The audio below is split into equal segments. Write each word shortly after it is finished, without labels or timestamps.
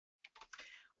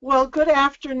Well, good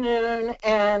afternoon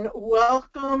and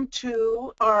welcome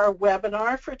to our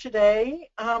webinar for today,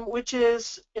 which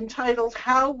is entitled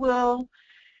How Well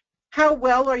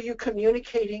Are You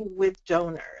Communicating with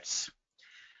Donors?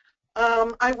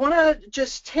 I want to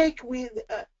just take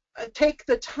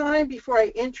the time before I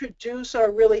introduce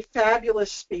our really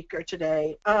fabulous speaker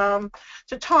today to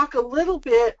talk a little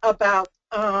bit about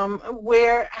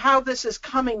how this is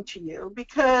coming to you,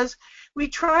 because we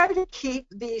try to keep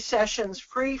these sessions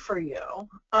free for you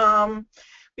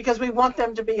because we want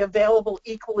them to be available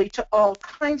equally to all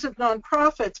kinds of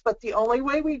nonprofits, but the only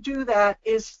way we do that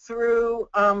is through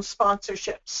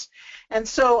sponsorships. And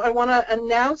so I want to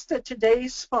announce that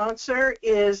today's sponsor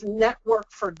is Network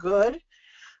for Good,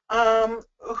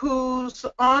 whose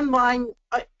online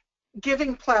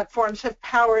giving platforms have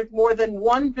powered more than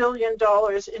 $1 billion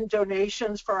in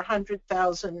donations for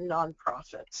 100,000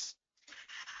 nonprofits.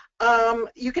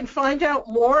 You can find out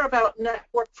more about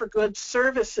Network for Good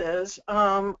services,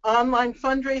 online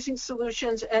fundraising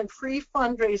solutions, and free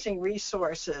fundraising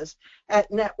resources at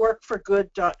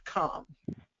networkforgood.com.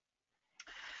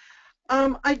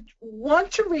 I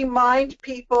want to remind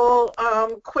people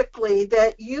quickly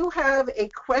that you have a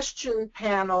question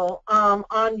panel on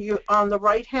the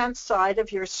right-hand side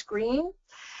of your screen,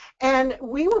 and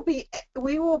we will be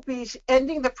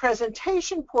ending the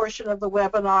presentation portion of the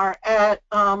webinar at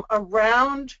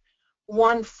around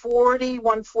 1:40,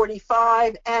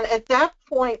 1:45, and at that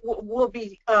point we'll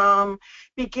be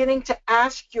beginning to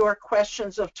ask your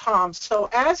questions of Tom. So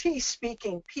as he's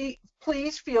speaking,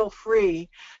 please feel free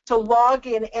to log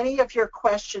in any of your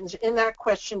questions in that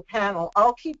question panel.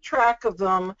 I'll keep track of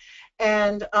them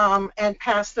and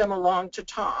pass them along to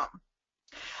Tom.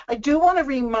 I do want to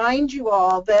remind you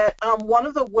all that one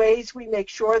of the ways we make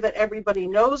sure that everybody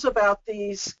knows about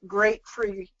these great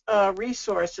free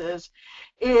resources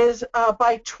is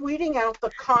by tweeting out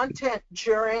the content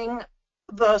during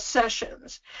the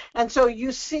sessions. And so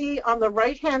you see on the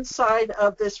right-hand side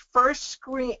of this first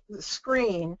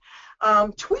screen,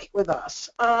 tweet with us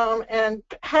and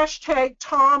hashtag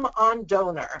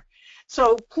 #TomOnDonor.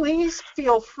 So please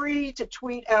feel free to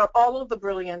tweet out all of the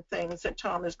brilliant things that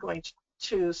Tom is going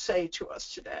to say to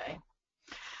us today.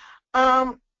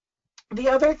 The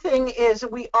other thing is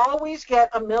we always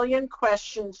get a million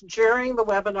questions during the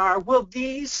webinar. Will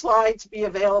these slides be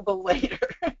available later?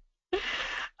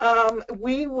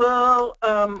 We will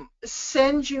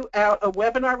send you out a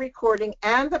webinar recording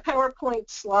and the PowerPoint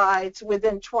slides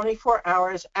within 24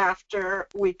 hours after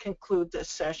we conclude this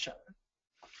session.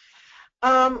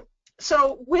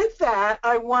 So with that,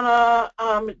 I want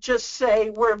to just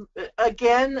say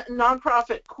again,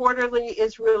 Nonprofit Quarterly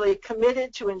is really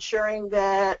committed to ensuring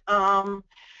that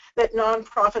that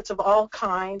nonprofits of all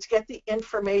kinds get the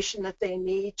information that they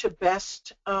need to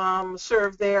best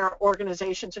serve their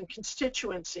organizations and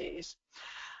constituencies.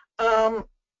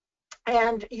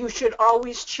 And you should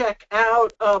always check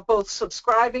out both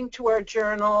subscribing to our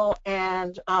journal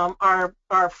and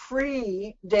our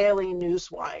free daily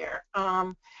newswire,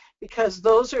 because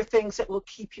those are things that will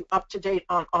keep you up to date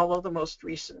on all of the most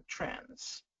recent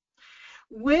trends.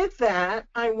 With that,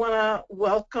 I want to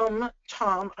welcome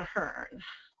Tom Ahern.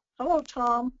 Hello,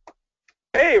 Tom.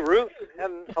 Hey, Ruth,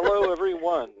 and hello,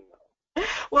 everyone.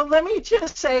 Well, let me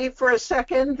just say for a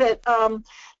second that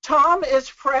Tom is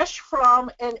fresh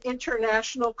from an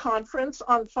international conference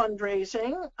on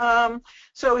fundraising,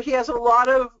 so he has a lot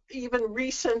of even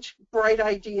recent bright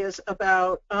ideas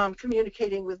about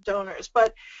communicating with donors.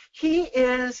 But he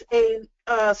is a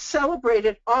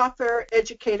celebrated author,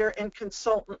 educator, and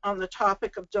consultant on the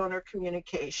topic of donor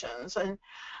communications, and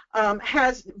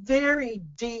has very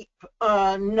deep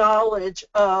knowledge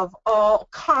of all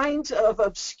kinds of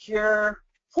obscure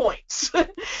points.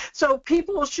 So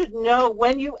people should know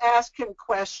when you ask him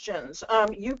questions,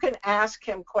 you can ask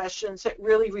him questions that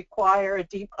really require a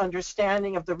deep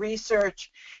understanding of the research.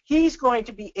 He's going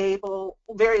to be able,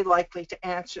 very likely, to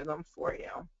answer them for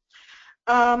you.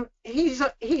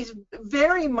 He's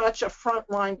very much a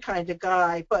frontline kind of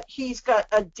guy, but he's got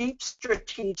a deep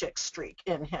strategic streak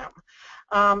in him,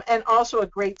 and also a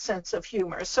great sense of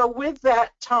humor. So with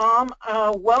that, Tom,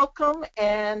 welcome,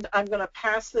 and I'm going to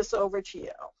pass this over to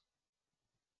you.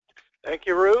 Thank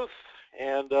you, Ruth.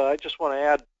 And I just want to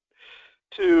add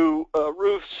to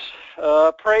Ruth's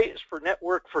praise for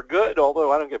Network for Good.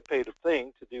 Although I don't get paid a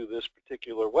thing to do this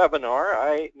particular webinar,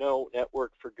 I know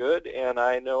Network for Good, and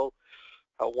I know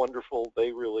how wonderful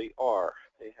they really are.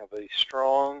 They have a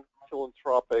strong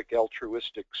philanthropic,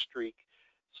 altruistic streak.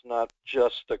 It's not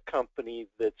just a company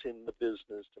that's in the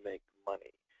business to make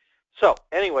money. So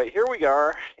anyway, here we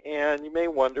are, and you may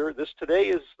wonder, today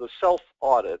is the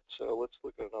self-audit. So let's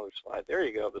look at another slide. There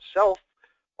you go, the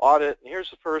self-audit. And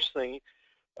here's the first thing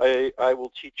I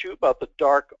will teach you about the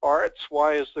dark arts.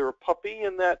 Why is there a puppy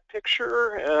in that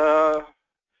picture?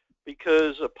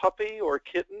 Because a puppy or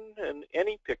kitten in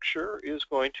any picture is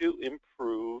going to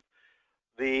improve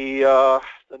the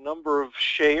number of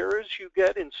shares you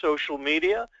get in social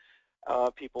media.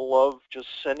 People love just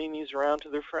sending these around to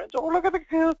their friends. Oh, look at the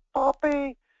cute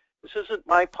puppy. This isn't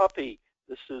my puppy.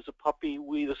 This is a puppy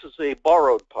this is a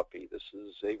borrowed puppy. This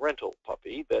is a rental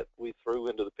puppy that we threw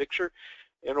into the picture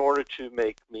in order to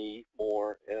make me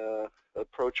more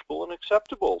approachable and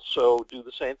acceptable. So do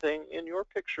the same thing in your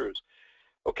pictures.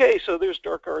 Okay, so there's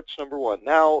dark arts number one.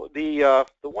 Now, the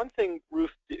one thing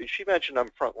Ruth, she mentioned on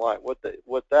Frontline,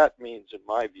 what that means in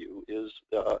my view is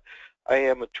I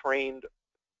am a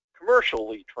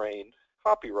commercially trained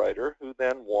copywriter who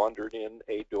then wandered in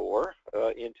a door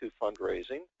into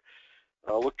fundraising,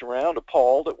 looked around,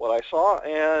 appalled at what I saw,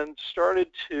 and started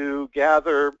to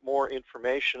gather more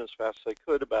information as fast as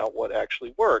I could about what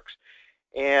actually works.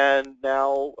 And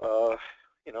now,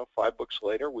 5 books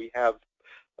later, we have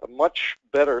a much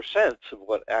better sense of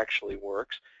what actually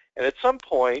works. And at some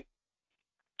point,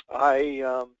 I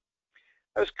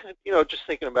was just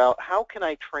thinking about how can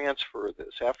I transfer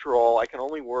this? After all, I can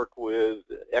only work with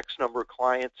X number of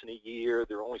clients in a year.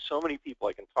 There are only so many people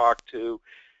I can talk to.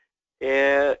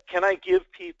 And can I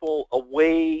give people a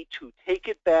way to take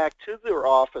it back to their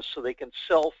office so they can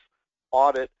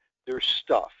self-audit their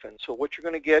stuff? And so what you're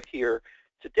going to get here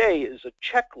today is a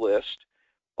checklist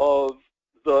of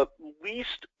the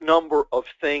least number of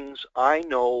things I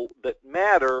know that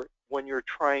matter when you're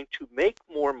trying to make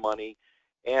more money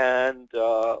and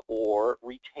or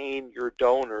retain your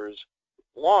donors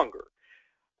longer.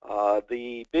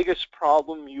 The biggest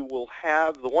problem you will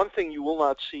have, the one thing you will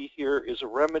not see here is a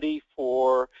remedy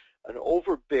for an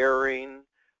overbearing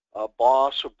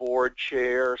boss or board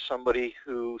chair, somebody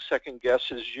who second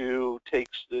guesses you,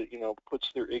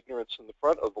 puts their ignorance in the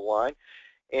front of the line,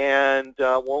 and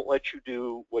won't let you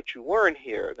do what you learn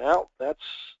here. Now, that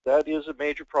is a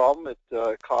major problem. It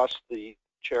costs the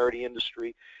charity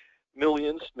industry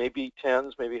millions, maybe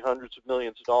tens, maybe hundreds of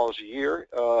millions of dollars a year.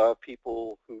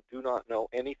 People who do not know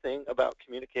anything about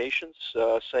communications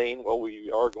saying, well,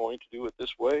 we are going to do it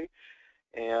this way,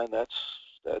 and that's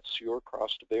your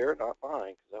cross to bear, not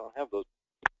mine, because I don't have those.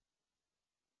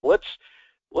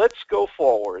 Let's go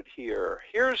forward here.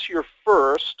 Here's your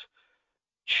first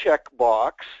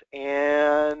checkbox,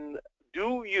 and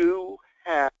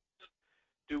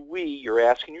you're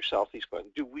asking yourself these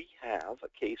questions, do we have a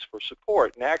case for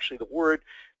support? And actually the word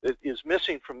that is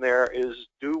missing from there is,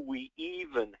 do we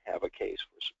even have a case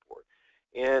for support?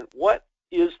 And what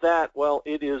is that? Well,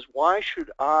 it is,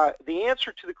 the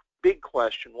answer to the big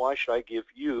question, why should I give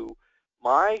you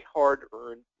my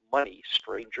hard-earned money,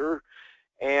 stranger?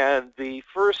 And the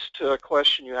first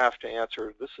question you have to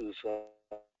answer, this is, I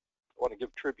want to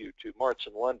give tribute to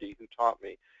Martin Lundy, who taught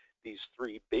me these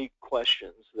 3 big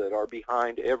questions that are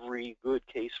behind every good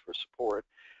case for support.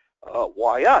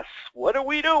 Why us? What are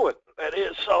we doing that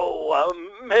is so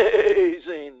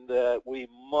amazing that we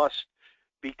must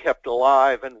be kept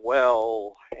alive and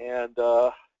well? And,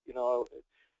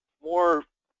 more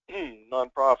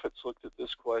nonprofits looked at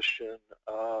this question,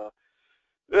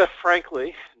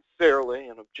 frankly, fairly,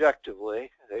 and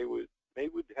objectively, they would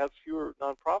have fewer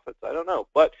nonprofits. I don't know.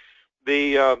 But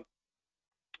the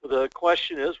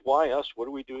question is, why us? What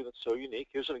are we doing that's so unique?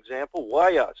 Here's an example.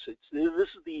 Why us? This is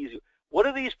the easy. What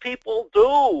do these people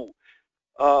do?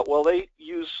 Well, they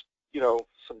use,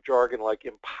 some jargon like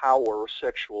empower,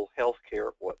 sexual health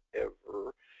care,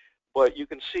 whatever. But you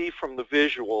can see from the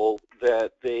visual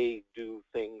that they do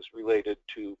things related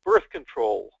to birth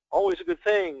control. Always a good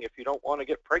thing if you don't want to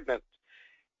get pregnant.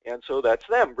 And so that's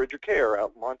them, Bridger Care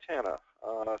out in Montana.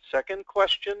 Second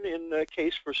question in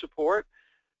case for support.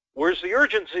 Where's the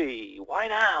urgency? Why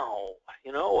now?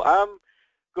 I'm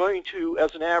going to,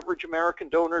 as an average American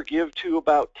donor, give to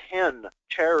about 10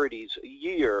 charities a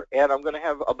year, and I'm going to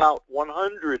have about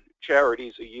 100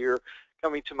 charities a year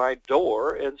coming to my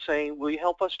door and saying, will you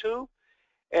help us too?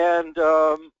 And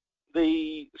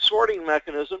the sorting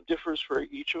mechanism differs for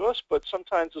each of us, but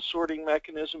sometimes the sorting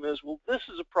mechanism is, well, this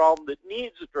is a problem that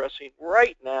needs addressing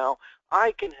right now.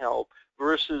 I can help,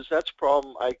 versus that's a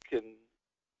problem I can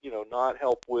not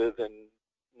help with, and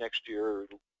next year,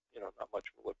 not much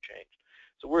will have changed.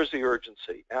 So where's the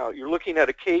urgency? Now, you're looking at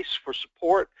a case for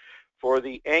support for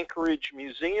the Anchorage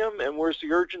Museum, and where's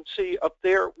the urgency up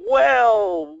there?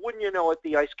 Well, wouldn't you know it,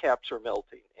 the ice caps are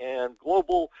melting, and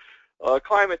global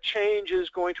Climate change is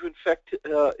going to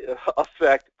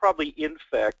probably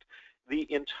infect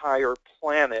the entire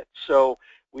planet. So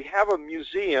we have a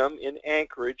museum in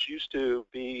Anchorage, used to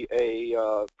be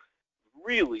a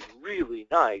really, really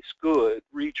nice, good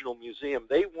regional museum.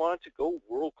 They want to go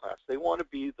world class. They want to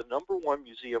be the #1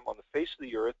 museum on the face of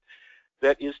the earth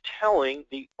that is telling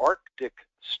the Arctic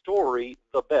story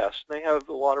the best. They have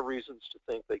a lot of reasons to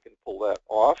think they can pull that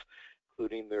off,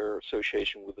 including their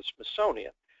association with the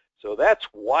Smithsonian. So that's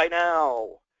why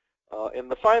now. And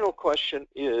the final question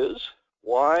is,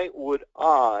 why would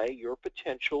I, your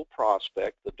potential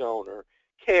prospect, the donor,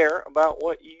 care about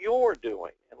what you're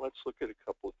doing? And let's look at a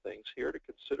couple of things here to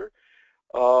consider.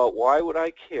 Why would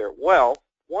I care? Well,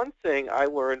 one thing I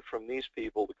learned from these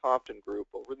people, the Compton Group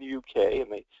over in the UK,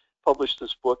 and they published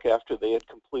this book after they had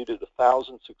completed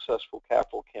 1,000 successful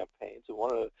capital campaigns. And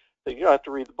one of the things, you don't have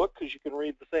to read the book because you can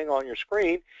read the thing on your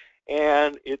screen,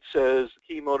 and it says the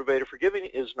key motivator for giving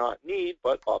is not need,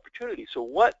 but opportunity. So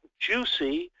what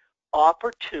juicy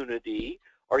opportunity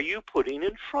are you putting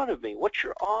in front of me? What's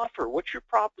your offer? What's your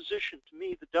proposition to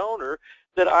me, the donor,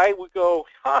 that I would go,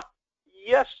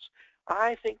 yes,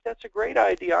 I think that's a great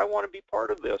idea. I want to be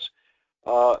part of this.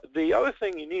 The other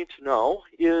thing you need to know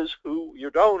is who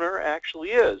your donor actually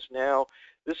is. Now,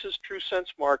 this is True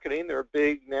Sense Marketing. They're a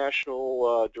big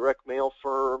national direct mail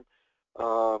firm.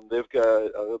 They've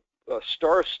got a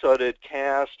star-studded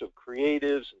cast of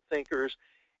creatives and thinkers,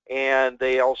 and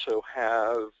they also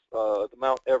have the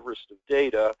Mount Everest of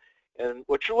data. And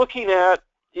what you're looking at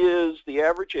is the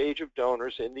average age of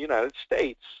donors in the United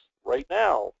States right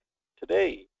now,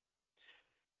 today.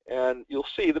 And you'll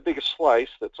see the biggest slice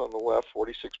that's on the left,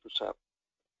 46%,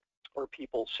 are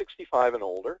people 65 and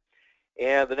older.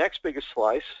 And the next biggest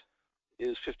slice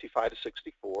is 55 to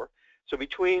 64. So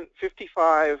between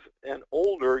 55 and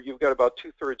older, you've got about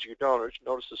 2/3 of your donors.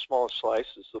 Notice the smallest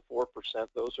slice is the 4%.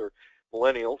 Those are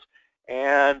millennials.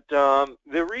 And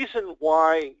the reason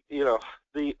why, the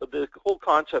whole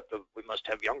concept of we must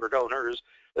have younger donors,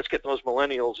 let's get those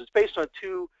millennials, is based on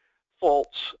two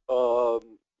false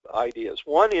ideas.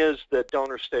 One is that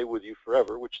donors stay with you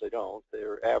forever, which they don't.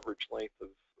 Their average length of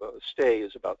stay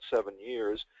is about 7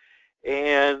 years.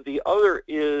 And the other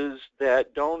is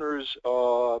that donors,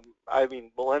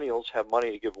 millennials have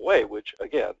money to give away, which,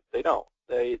 again, they don't.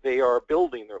 They are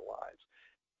building their lives.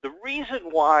 The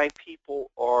reason why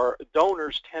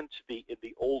donors tend to be in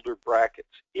the older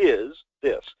brackets is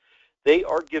this. They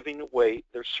are giving away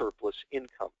their surplus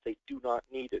income. They do not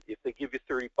need it. If they give you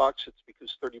 30 bucks, it's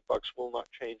because 30 bucks will not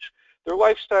change their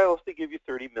lifestyle. If they give you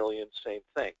 30 million, same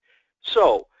thing.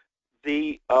 So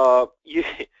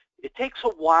it takes a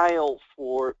while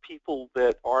for people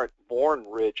that aren't born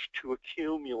rich to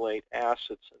accumulate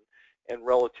assets and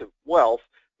relative wealth.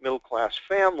 Middle-class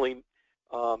family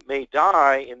may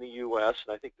die in the U.S.,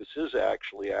 and I think this is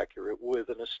actually accurate, with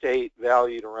an estate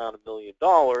valued around $1 million,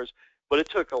 but it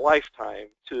took a lifetime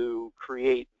to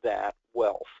create that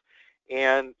wealth.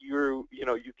 And you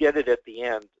get it at the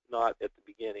end, not at the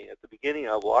beginning. At the beginning,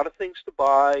 I have a lot of things to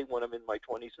buy when I'm in my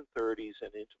 20s and 30s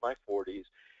and into my 40s.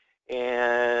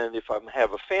 And if I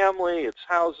have a family, it's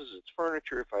houses, it's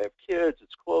furniture. If I have kids,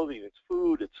 it's clothing, it's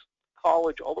food, it's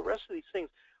college. All the rest of these things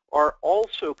are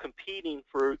also competing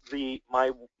for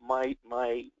my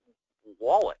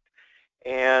wallet.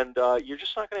 And you're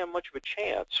just not going to have much of a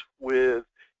chance with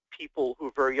people who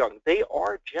are very young. They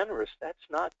are generous. That's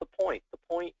not the point. The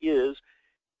point is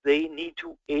they need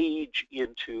to age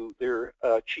into their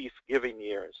chief giving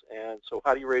years. And so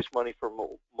how do you raise money for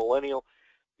a millennial?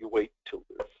 You wait till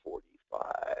they're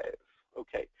 45.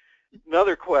 Okay.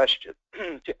 Another question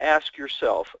to ask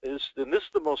yourself is, and this is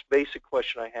the most basic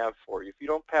question I have for you. If you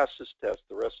don't pass this test,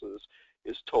 the rest of this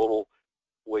is total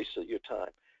waste of your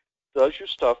time. Does your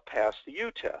stuff pass the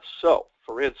U-test? So,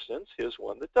 for instance, here's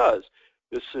one that does.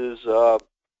 This is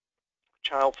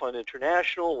Child Fund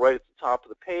International, right at the top of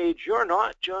the page. You're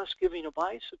not just giving a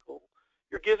bicycle.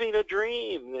 You're giving a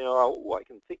dream. I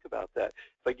can think about that.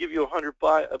 If I give you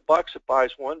 $100, it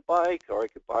buys 1 bike, or I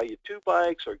could buy you 2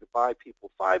 bikes, or I could buy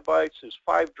people 5 bikes. There's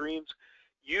 5 dreams.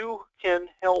 You can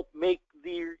help make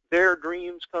their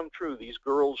dreams come true, these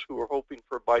girls who are hoping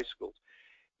for bicycles.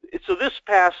 So this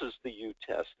passes the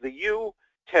U-test. The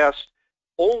U-test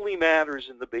only matters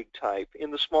in the big type.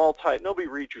 In the small type, nobody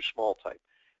reads your small type.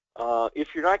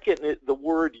 If you're not getting the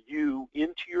word "you"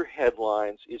 into your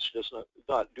headlines, it's just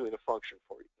not doing a function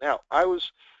for you. Now, I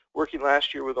was working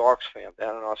last year with Oxfam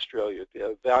down in Australia,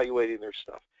 evaluating their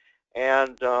stuff.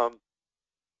 And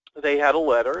they had a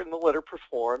letter, and the letter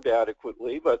performed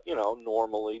adequately, but,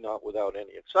 normally, not without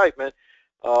any excitement.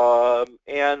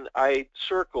 And I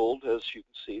circled, as you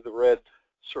can see, the red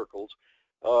circles,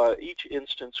 each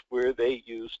instance where they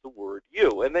used the word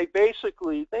you. And they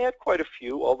had quite a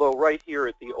few, although right here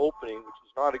at the opening, which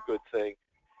is not a good thing,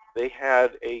 they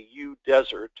had a you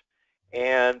desert,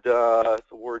 and the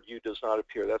word you does not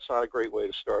appear. That's not a great way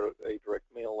to start a direct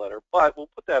mail letter, but we'll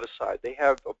put that aside. They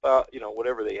have about,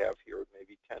 whatever they have here,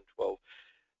 maybe 10, 12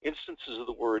 instances of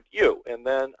the word you. And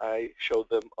then I showed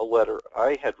them a letter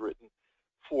I had written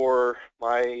for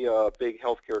my big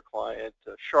healthcare client,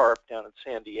 Sharp, down in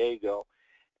San Diego.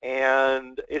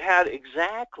 And it had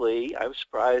exactly, I was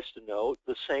surprised to note,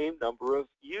 the same number of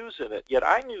yous in it. Yet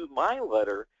I knew my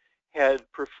letter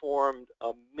had performed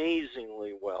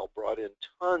amazingly well, brought in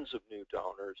tons of new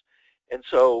donors, and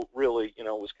so really,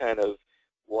 was kind of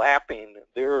lapping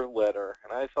their letter.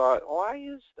 And I thought, why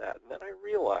is that? And then I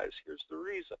realized, here's the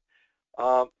reason.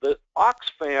 The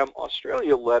Oxfam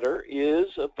Australia letter is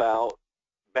about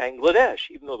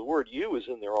Bangladesh, even though the word you is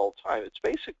in there all the time. It's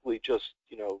basically just,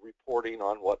 reporting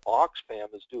on what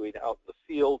Oxfam is doing out in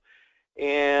the field,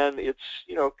 and it's,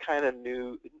 kind of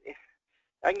new.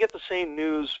 I can get the same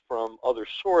news from other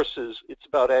sources. It's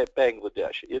about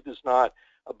Bangladesh. It is not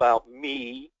about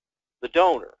me, the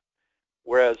donor,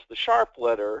 whereas the Sharp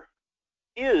letter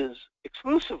is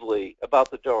exclusively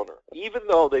about the donor, even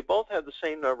though they both have the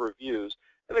same number of views.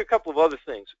 And there are a couple of other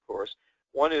things, of course.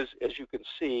 One is, as you can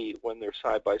see when they're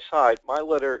side by side, my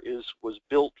letter was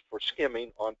built for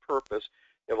skimming on purpose.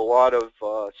 You have a lot of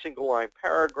single-line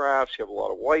paragraphs. You have a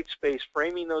lot of white space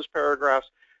framing those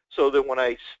paragraphs, so that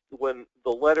when the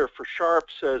letter for Sharp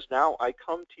says, "Now I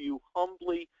come to you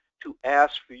humbly to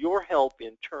ask for your help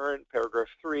in turn," paragraph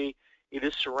 3, it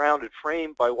is surrounded,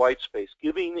 framed by white space,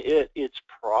 giving it its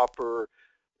proper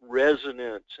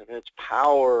resonance and its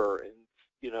power, and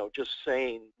just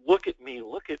saying, "Look at me,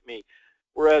 look at me."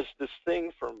 Whereas this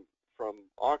thing from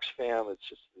Oxfam, it's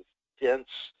just this dense,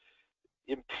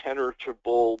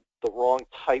 impenetrable, the wrong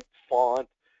type font,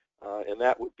 and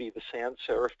that would be the sans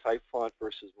serif type font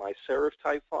versus my serif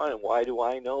type font. And why do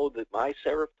I know that my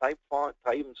serif type font,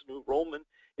 Times New Roman,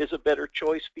 is a better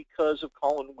choice? Because of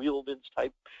Colin Wheeldon's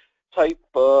type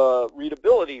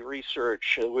readability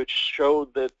research, which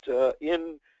showed that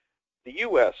in the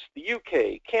US, the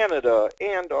UK, Canada,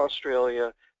 and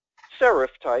Australia,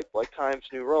 serif type, like Times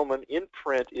New Roman, in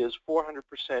print is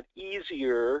 400%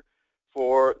 easier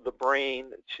for the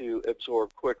brain to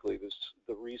absorb quickly.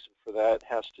 The reason for that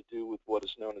has to do with what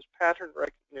is known as pattern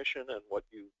recognition and what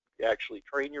you actually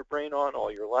train your brain on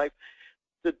all your life.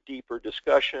 The deeper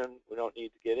discussion, we don't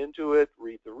need to get into it.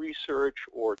 Read the research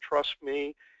or trust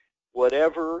me,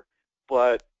 whatever,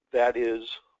 but that is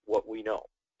what we know,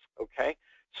 okay?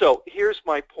 So here's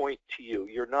my point to you.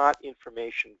 You're not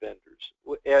information vendors.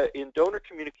 In donor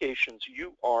communications,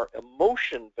 you are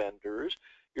emotion vendors.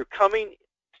 You're coming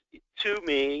to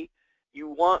me, you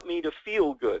want me to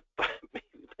feel good, but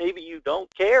maybe you don't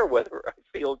care whether I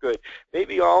feel good.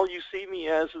 Maybe all you see me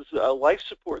as is a life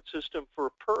support system for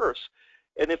a purse.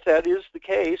 And if that is the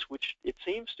case, which it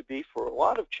seems to be for a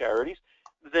lot of charities,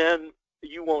 then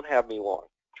you won't have me long.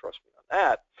 Trust me on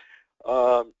that.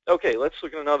 Okay, let's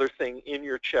look at another thing in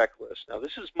your checklist. Now,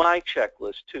 this is my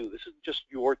checklist, too. This isn't just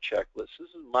your checklist. This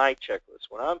is my checklist.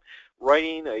 When I'm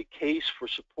writing a case for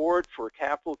support for a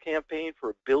capital campaign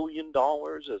for $1 billion,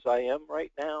 as I am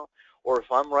right now, or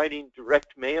if I'm writing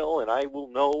direct mail and I will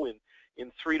know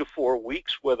in 3 to 4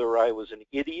 weeks whether I was an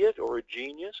idiot or a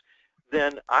genius,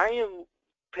 then I am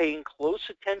paying close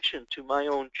attention to my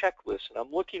own checklist, and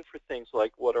I'm looking for things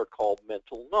like what are called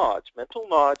mental nods. Mental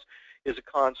nods is a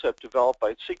concept developed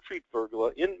by Siegfried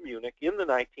Vergla in Munich in the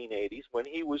 1980s when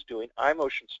he was doing eye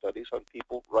motion studies on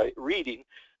people reading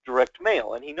direct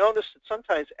mail. And he noticed that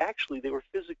sometimes actually they were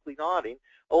physically nodding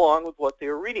along with what they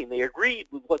were reading. They agreed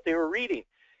with what they were reading.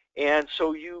 And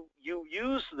so you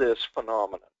use this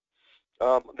phenomenon.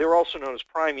 They're also known as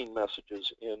priming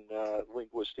messages in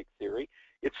linguistic theory.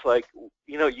 It's like,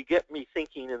 you get me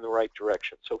thinking in the right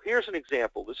direction. So here's an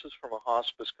example. This is from a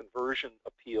hospice conversion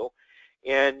appeal.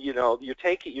 And you're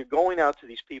going out to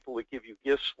these people that give you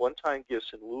gifts, one-time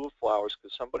gifts in lieu of flowers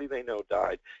because somebody they know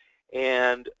died,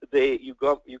 and you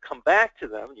come back to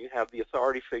them. You have the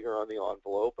authority figure on the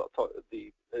envelope,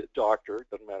 the doctor,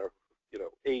 doesn't matter,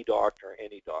 a doctor,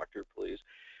 any doctor, please.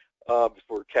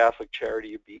 For Catholic charity,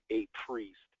 you'd be a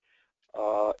priest,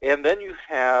 and then you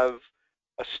have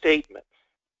a statement.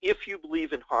 If you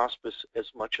believe in hospice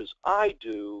as much as I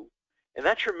do. And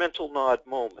that's your mental nod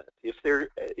moment. If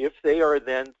they are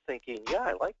then thinking, yeah,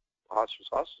 I like hospice.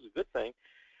 Hospice is a good thing.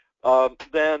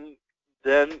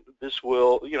 Then this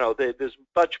will, there's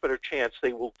much better chance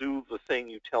they will do the thing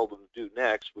you tell them to do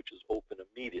next, which is open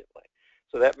immediately.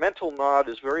 So that mental nod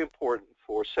is very important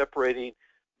for separating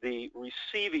the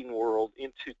receiving world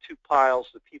into two piles,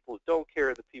 the people that don't care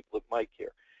and the people that might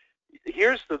care.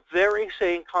 Here's the very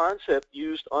same concept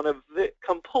used on a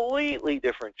completely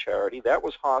different charity. That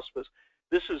was hospice.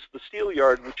 This is the Steel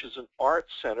Yard, which is an art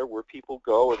center where people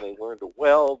go and they learn to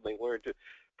weld, and they learn to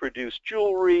produce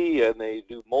jewelry, and they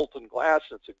do molten glass.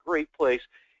 And it's a great place.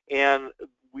 And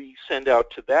we send out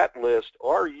to that list,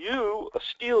 are you a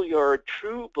Steel Yard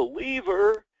true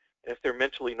believer? And if they're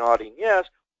mentally nodding yes,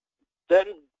 then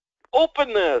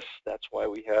open this. That's why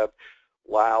we have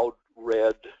loud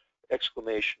red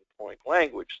exclamation point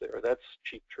language there. That's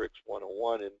Cheap Tricks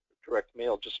 101 in direct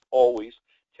mail. Just always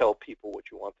tell people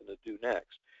what you want them to do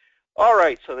next. All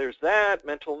right, so there's that.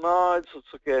 Mental nods. Let's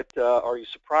look at, are you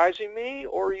surprising me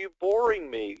or are you boring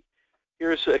me?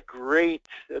 Here's a great,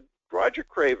 Roger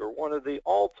Craver, one of the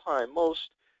all-time most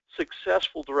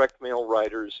successful direct mail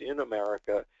writers in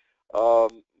America,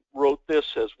 wrote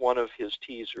this as one of his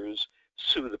teasers,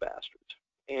 Sue the Bastards.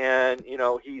 And, you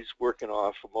know, he's working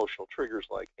off emotional triggers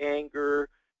like anger,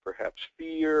 perhaps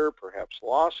fear, perhaps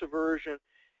loss aversion.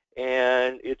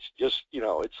 And it's just, you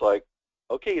know, it's like,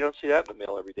 okay, you don't see that in the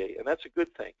mail every day, and that's a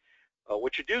good thing.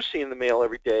 What you do see in the mail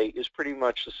every day is pretty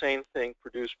much the same thing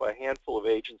produced by a handful of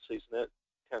agencies, and that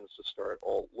tends to start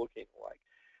all looking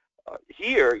alike.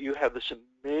 Here you have this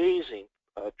amazing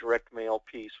direct mail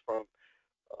piece from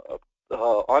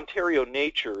Ontario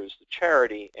Nature is the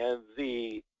charity, and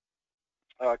the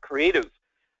creative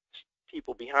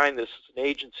people behind this is an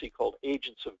agency called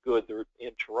Agents of Good. They're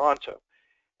in Toronto.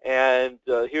 And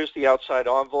here's the outside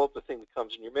envelope, the thing that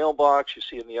comes in your mailbox. You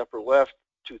see in the upper left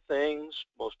two things.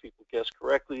 Most people guess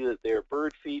correctly that they are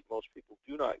bird feet. Most people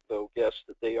do not, though, guess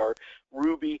that they are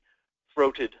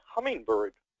ruby-throated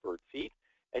hummingbird bird feet.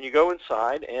 And you go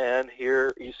inside, and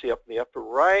here you see up in the upper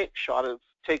right, shot of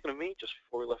taken of me just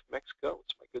before we left Mexico.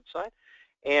 It's my good side.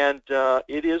 And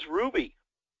it is Ruby,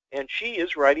 and she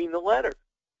is writing the letter.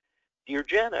 Dear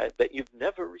Jen, I bet you've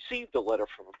never received a letter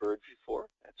from a bird before.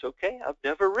 That's okay. I've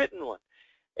never written one.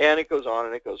 And it goes on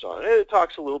and it goes on. And it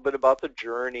talks a little bit about the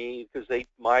journey because they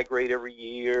migrate every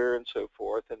year and so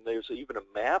forth. And there's even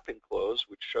a map enclosed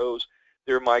which shows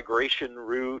their migration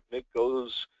route. And it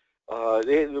goes,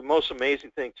 the most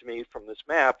amazing thing to me from this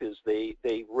map is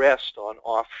they rest on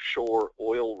offshore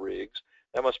oil rigs.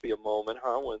 That must be a moment,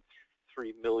 huh, when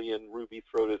 3 million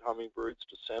ruby-throated hummingbirds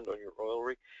descend on your oil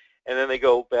rig. And then they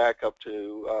go back up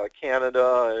to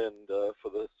Canada and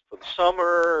for the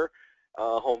summer,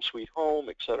 home sweet home,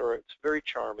 etc. It's very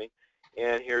charming.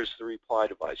 And here's the reply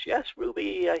device. Yes,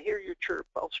 Ruby, I hear your chirp.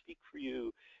 I'll speak for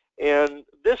you. And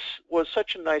this was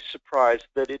such a nice surprise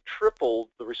that it tripled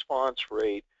the response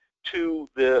rate to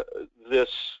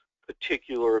this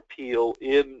particular appeal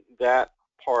in that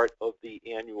part of the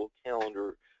annual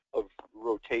calendar of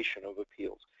rotation of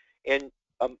appeals. And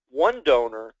one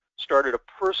donor started a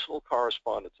personal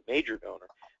correspondence, a major donor,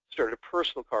 started a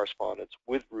personal correspondence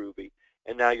with Ruby,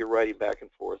 and now you're writing back and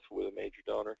forth with a major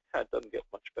donor. It doesn't get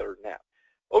much better than that.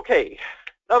 Okay,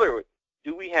 another one.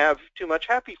 Do we have too much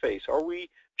happy face? Are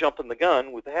we jumping the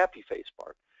gun with the happy face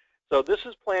part? So this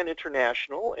is Plan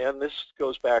International, and this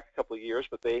goes back a couple of years,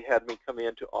 but they had me come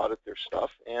in to audit their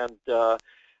stuff, and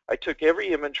I took every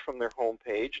image from their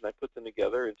homepage, and I put them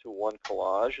together into one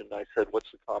collage, and I said,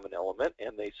 what's the common element?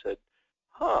 And they said,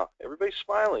 huh, everybody's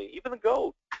smiling. Even the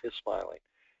goat is smiling.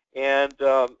 And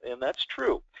that's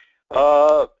true.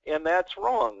 And that's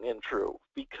wrong and true,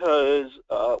 because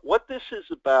what this is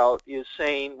about is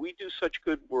saying we do such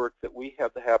good work that we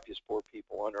have the happiest poor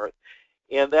people on earth.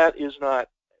 And that is not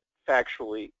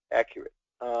factually accurate.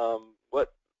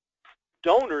 What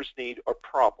donors need are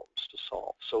problems to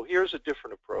solve. So here's a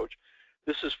different approach.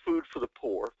 This is Food for the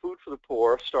Poor. Food for the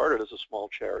Poor started as a small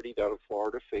charity down in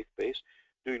Florida, faith-based,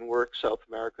 doing work South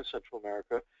America, Central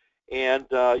America. And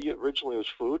originally it was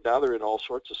food. Now they're in all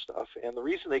sorts of stuff. And the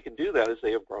reason they can do that is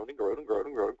they have grown and grown and grown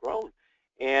and grown and grown.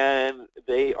 And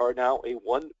they are now a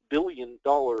 $1 billion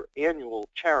annual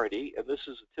charity. And this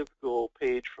is a typical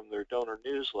page from their donor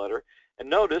newsletter. And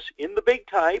notice, in the big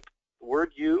type, the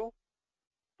word you,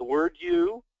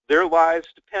 their lives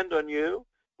depend on you.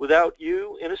 Without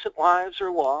you, innocent lives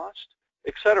are lost,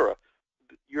 etc.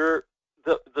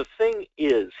 The thing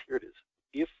is, here it is,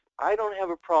 if I don't have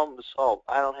a problem to solve,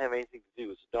 I don't have anything to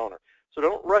do as a donor. So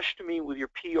don't rush to me with your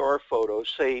PR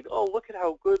photos saying, oh, look at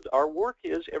how good our work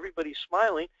is, everybody's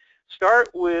smiling. Start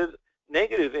with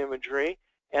negative imagery,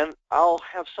 and I'll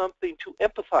have something to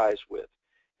empathize with.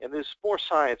 And there's more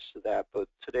science to that, but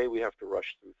today we have to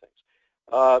rush through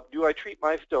things. Do I treat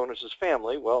my donors as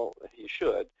family? Well, you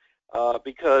should,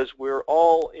 because we're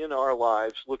all in our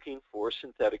lives looking for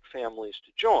synthetic families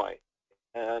to join.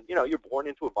 And, you know, you're born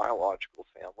into a biological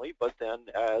family, but then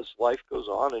as life goes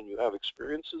on and you have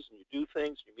experiences and you do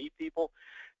things, you meet people,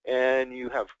 and you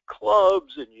have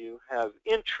clubs and you have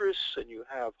interests and you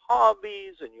have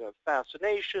hobbies and you have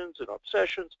fascinations and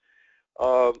obsessions.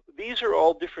 These are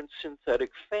all different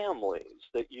synthetic families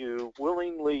that you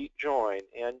willingly join.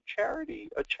 And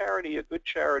a good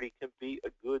charity can be a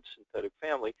good synthetic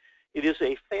family. It is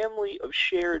a family of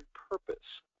shared purpose,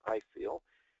 I feel,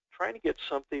 trying to get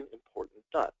something important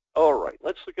done. All right,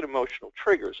 let's look at emotional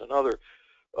triggers. Another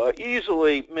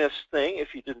easily missed thing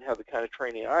if you didn't have the kind of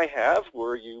training I have,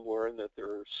 where you learn that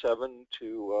there are 7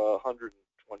 to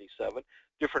 127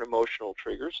 different emotional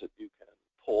triggers that you can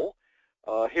pull.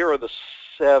 Here are the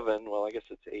 7, well, I guess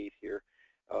it's 8 here.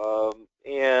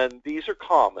 And these are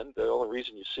common. The only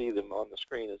reason you see them on the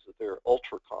screen is that they're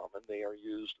ultra common. They are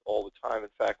used all the time. In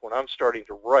fact, when I'm starting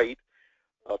to write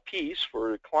a piece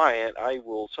for a client, I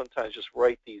will sometimes just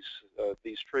write these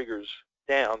triggers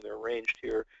down. They're arranged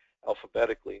here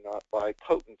alphabetically, not by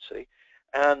potency,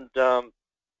 and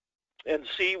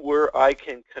see where I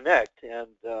can connect. And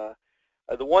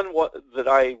the one that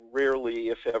I rarely,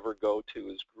 if ever, go to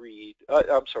is greed.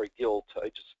 I'm sorry, guilt.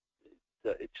 It just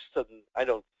doesn't. I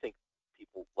don't think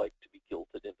people like to be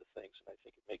guilted into things, and I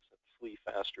think it makes them flee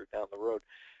faster down the road.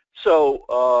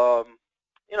 So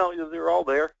you know, they're all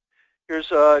there.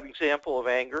 Here's an example of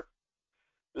anger.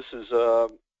 This is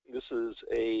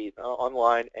a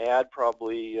online ad.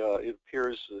 Probably it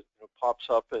appears, pops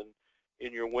up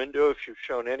in your window if you've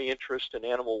shown any interest in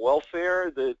animal welfare.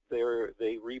 That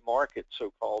they remarket,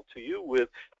 so-called, to you with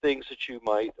things that you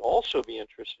might also be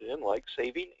interested in, like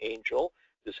saving Angel,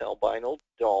 this albino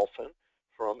dolphin,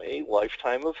 from a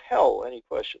lifetime of hell. Any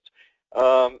questions?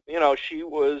 You know, she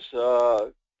was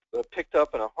picked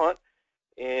up in a hunt,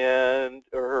 and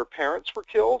her parents were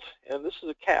killed, and this is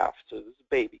a calf, so this is a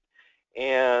baby.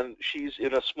 And she's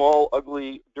in a small,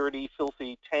 ugly, dirty,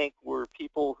 filthy tank where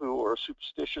people who are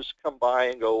superstitious come by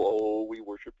and go, oh, we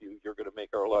worship you, you're going to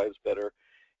make our lives better.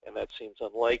 And that seems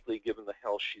unlikely given the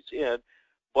hell she's in.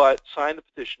 But sign the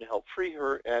petition to help free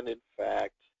her, and in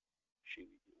fact, she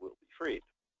will be freed.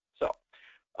 So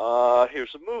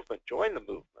here's a movement. Join the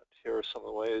movement. Here are some of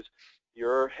the ways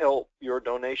your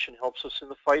donation helps us in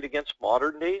the fight against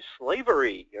modern-day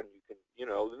slavery. And you can, you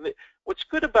know, what's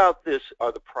good about this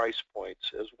are the price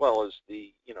points, as well as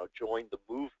the, you know, join the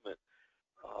movement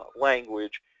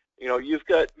language. You know, you've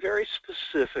got very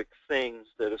specific things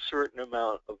that a certain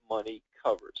amount of money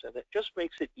covers, and it just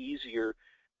makes it easier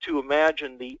to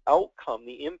imagine the outcome,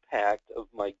 the impact of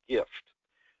my gift.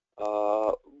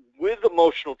 With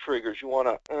emotional triggers, you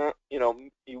want to,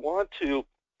 you want to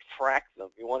track them.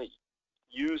 You want to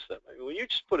use them. I mean, when you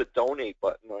just put a donate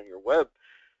button on your web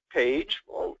page,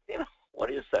 well, you know, what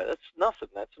is that? That's nothing.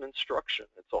 That's an instruction.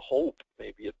 It's a hope,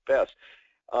 maybe at best.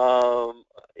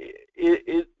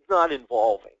 It's not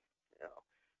involving. You know,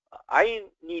 I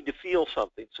need to feel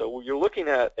something. So you're looking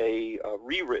at a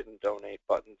rewritten donate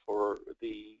button for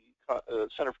the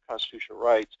Center for Constitutional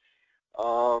Rights,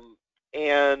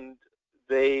 and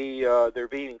they're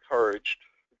being encouraged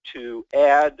to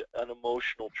add an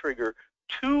emotional trigger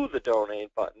to the donate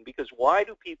button, because why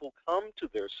do people come to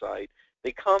their site?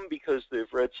 They come because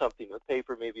they've read something in the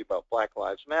paper, maybe about Black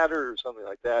Lives Matter or something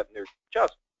like that, and they're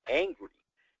just angry.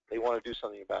 They want to do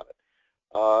something about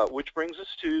it. Which brings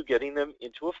us to getting them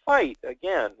into a fight.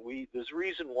 Again, there's a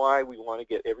reason why we want to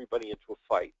get everybody into a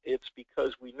fight. It's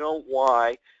because we know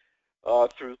why,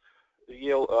 through the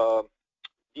Yale,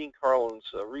 Dean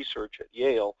Carlin's research at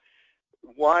Yale,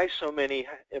 why so many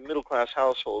middle-class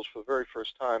households for the very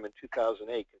first time in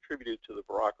 2008 contributed to the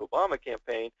Barack Obama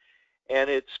campaign. And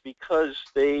it's because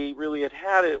they really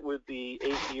had it with the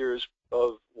 8 years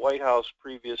of White House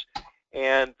previous,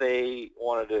 and they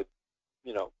wanted to,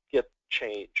 you know, get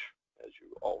change, as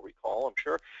you all recall, I'm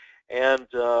sure. And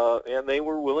they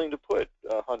were willing to put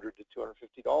 $100 to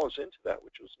 $250 into that,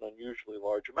 which was an unusually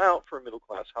large amount for a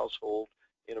middle-class household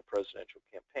in a presidential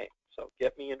campaign. So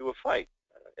get me into a fight.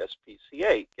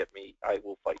 SPCA, get me, I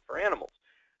will fight for animals.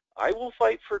 I will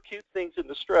fight for cute things in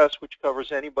distress, which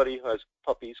covers anybody who has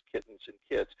puppies, kittens, and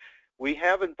kids. We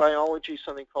have in biology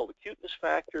something called the cuteness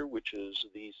factor, which is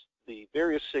the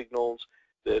various signals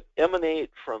that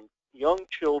emanate from young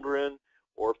children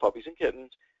or puppies and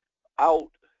kittens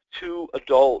out to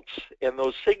adults, and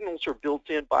those signals are built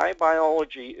in by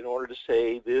biology in order to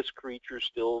say this creature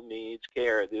still needs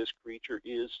care, this creature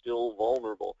is still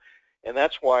vulnerable. And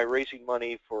that's why raising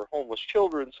money for homeless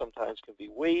children sometimes can be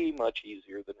way much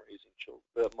easier than raising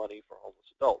money for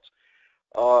homeless adults.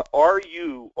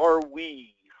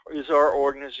 Is our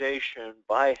organization,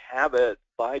 by habit,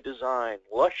 by design,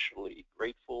 lushly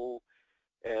grateful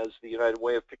as the United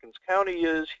Way of Pickens County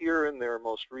is here in their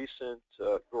most recent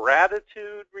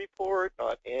gratitude report,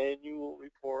 not annual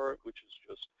report, which is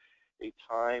just a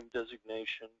time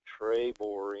designation, tray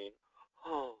boring.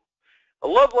 Oh. A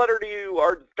love letter to you,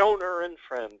 our donor and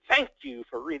friend. Thank you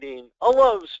for reading a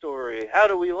love story. How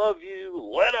do we love you?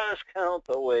 Let us count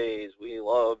the ways. We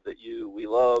love that you, we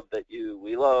love that you,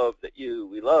 we love that you,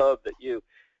 we love that you,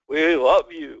 we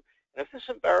love you. And if this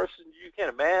embarrasses you, you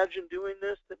can't imagine doing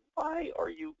this, then why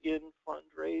are you in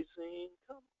fundraising?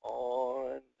 Come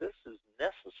on. This is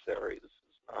necessary. This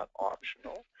is not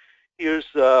optional. Here's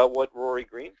what Rory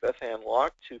Green, Beth Ann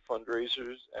Locke, two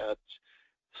fundraisers at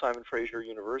Simon Fraser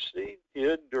University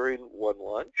did during one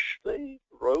lunch. They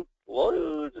wrote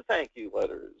loads of thank you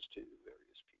letters to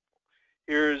various people.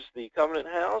 Here's the Covenant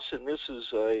House, and this is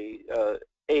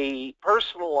a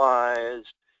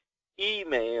personalized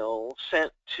email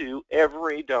sent to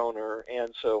every donor.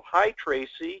 And so, hi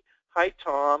Tracy, hi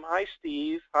Tom, hi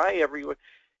Steve, hi everyone.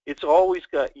 It's always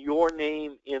got your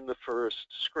name in the first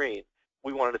screen.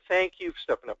 We wanted to thank you for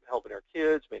stepping up and helping our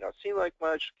kids. May not seem like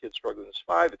much. Kids struggling is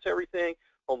 5. It's everything.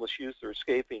 Homeless youth are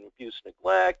escaping abuse and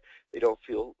neglect. They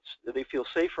feel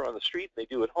safer on the street than they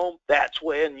do at home. That's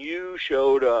when you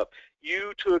showed up.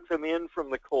 You took them in from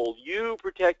the cold. You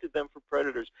protected them from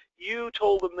predators. You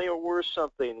told them they were worth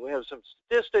something. We have some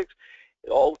statistics.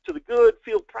 All to the good.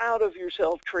 Feel proud of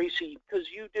yourself, Tracy, because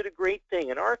you did a great thing,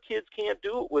 and our kids can't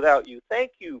do it without you.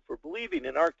 Thank you for believing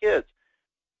in our kids.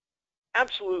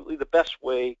 Absolutely the best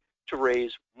way to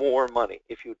raise more money.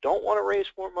 If you don't want to raise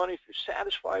more money, if you're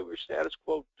satisfied with your status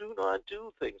quo, do not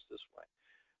do things this way.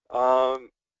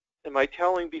 Am I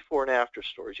telling before and after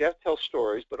stories? You have to tell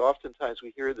stories, but oftentimes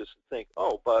we hear this and think,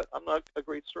 oh, but I'm not a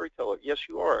great storyteller. Yes,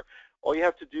 you are. All you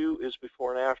have to do is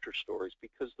before and after stories,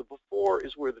 because the before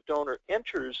is where the donor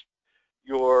enters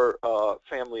your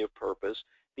family of purpose.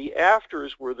 The after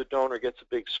is where the donor gets a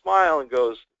big smile and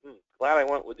goes, glad I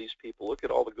went with these people. Look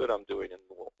at all the good I'm doing in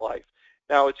life.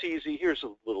 Now, it's easy. Here's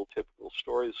a little typical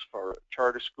story. This is for a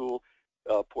charter school.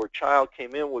 Poor child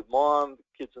came in with mom. The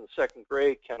kid's in the 2nd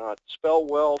grade, cannot spell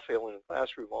well, failing in the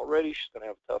classroom already. She's going to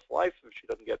have a tough life if she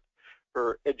doesn't get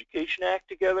her education act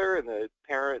together. And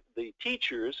the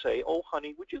teachers say, oh,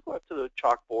 honey, would you go up to the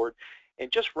chalkboard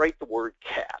and just write the word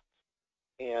cat?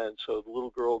 And so the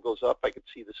little girl goes up. I can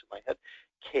see this in my head.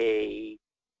 K-A-T.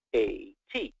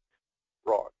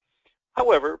 Wrong.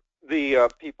 However, the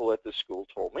people at this school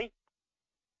told me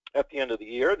at the end of the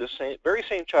year, this very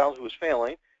same child who was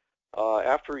failing,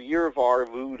 after a year of our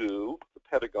voodoo, the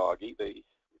pedagogy they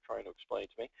were trying to explain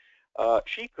to me,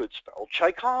 she could spell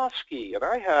Tchaikovsky. And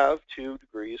I have 2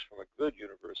 degrees from a good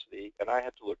university, and I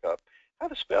had to look up how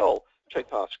to spell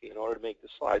Tchaikovsky in order to make the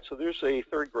slide. So there's a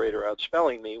 3rd grader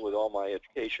outspelling me with all my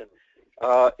education.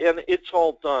 And it's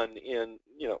all done in,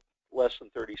 less than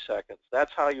 30 seconds.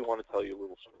 That's how you want to tell your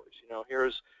little stories.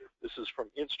 This is from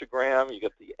Instagram. You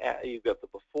got the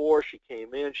before. She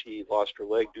came in. She lost her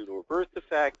leg due to a birth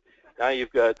defect. Now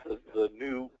you've got the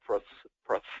new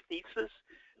prosthesis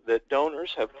that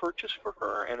donors have purchased for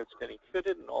her, and it's getting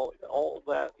fitted, and all of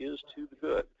that is to the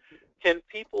good. Can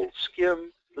people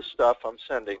skim the stuff I'm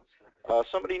sending?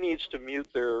 Somebody needs to mute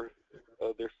their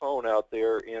phone out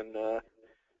there in the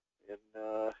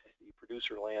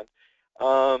producer land.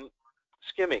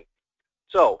 Skimming.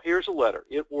 So here's a letter.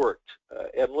 It worked.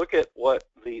 And look at what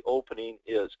the opening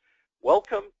is.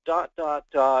 Welcome, ...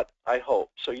 I hope.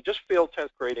 So you just failed 10th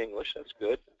grade English. That's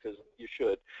good, because you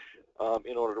should,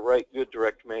 in order to write good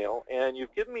direct mail. And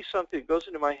you've given me something that goes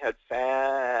into my head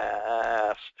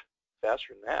fast,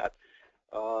 faster than that.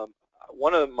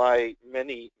 One of my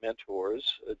many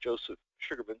mentors, Joseph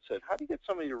Sugarman, said, how do you get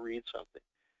somebody to read something?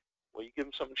 Well, you give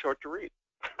them something short to read.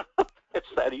 It's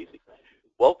that easy.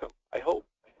 Welcome, I hope.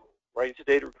 Writing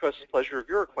today to request the pleasure of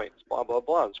your acquaintance, blah, blah,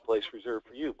 blah. This place reserved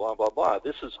for you, blah, blah, blah.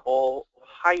 This is all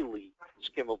highly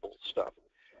skimmable stuff.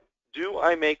 Do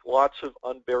I make lots of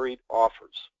unburied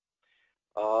offers?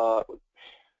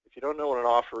 If you don't know what an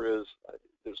offer is,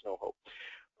 there's no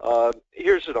hope.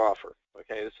 Here's an offer.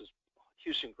 Okay, this is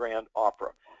Houston Grand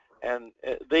Opera. And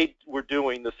they were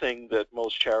doing the thing that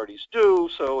most charities do.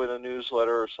 So in a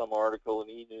newsletter or some article, an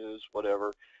e-news,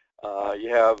 whatever, you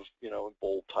have, in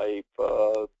bold type,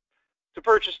 to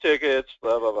purchase tickets,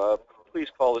 blah, blah, blah, please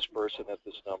call this person at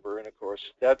this number. And, of course,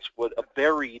 that's what a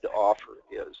buried offer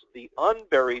is. The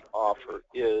unburied offer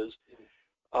is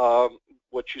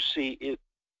what you see it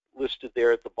listed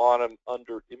there at the bottom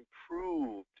under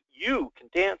improved. You can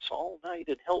dance all night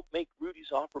and help make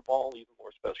Rudy's Opera Ball even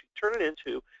more special. Turn it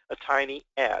into a tiny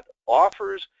ad.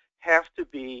 Offers have to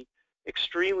be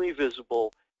extremely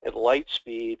visible at light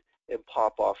speed and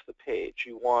pop off the page.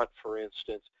 You want, for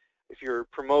instance, If you're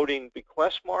promoting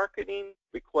bequest marketing,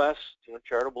 bequests,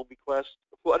 charitable bequests,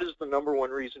 what is the #1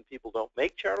 reason people don't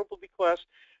make charitable bequests?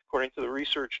 According to the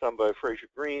research done by Fraser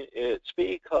Green, it's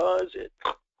because it,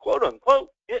 quote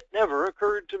unquote, it never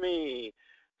occurred to me.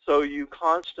 So you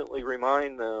constantly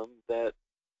remind them that,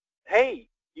 hey,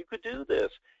 you could do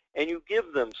this. And you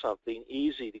give them something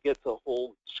easy to get the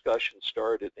whole discussion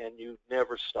started, and you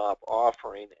never stop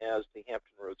offering, as the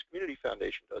Hampton Roads Community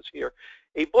Foundation does here,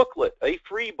 a booklet, a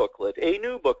free booklet, a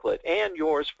new booklet, and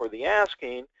yours for the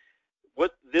asking.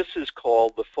 What this is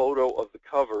called, the photo of the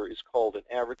cover, is called in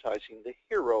advertising the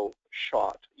hero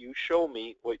shot. You show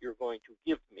me what you're going to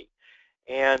give me.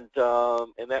 And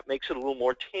that makes it a little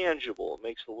more tangible. It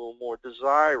makes it a little more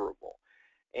desirable.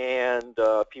 And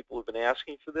people have been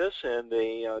asking for this, and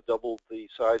they doubled the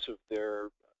size of their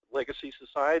legacy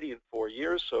society in 4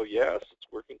 years. So yes,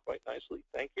 it's working quite nicely.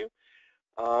 Thank you.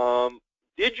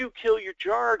 Did you kill your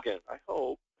jargon? I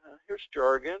hope. Here's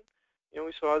jargon.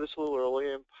 We saw this a little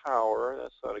earlier. Empower.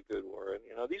 That's not a good word.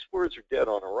 These words are dead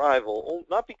on arrival.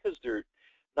 Not because they're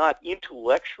not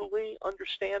intellectually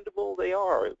understandable. They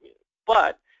are,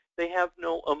 but they have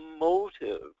no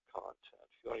emotive content.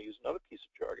 If you want to use another piece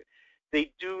of jargon.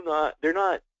 They're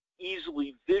not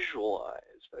easily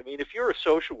visualized. I mean, if you're a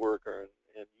social worker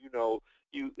and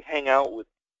you hang out with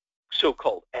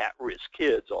so-called at-risk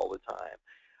kids all the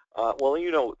time, well,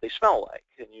 you know what they smell like,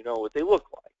 and you know what they look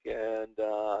like, and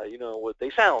you know what they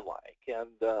sound like,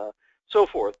 and so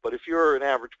forth. But if you're an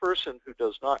average person who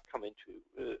does not come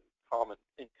into common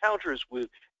encounters with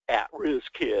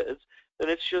at-risk kids, then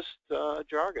it's just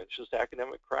jargon. It's just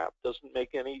academic crap. Doesn't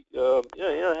make any.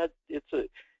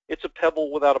 It's a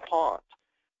pebble without a pond.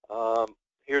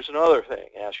 Here's another thing.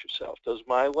 Ask yourself, does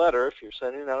my letter, if you're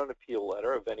sending out an appeal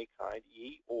letter of any kind,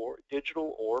 or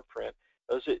digital or print,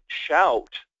 does it shout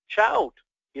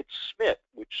it's SMIT,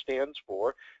 which stands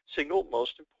for single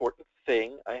most important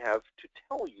thing I have to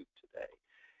tell you today?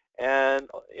 And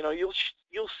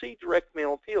you'll see direct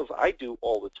mail appeals. I do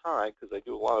all the time because I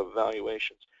do a lot of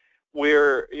evaluations,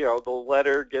 where the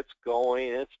letter gets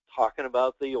going and it's talking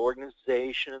about the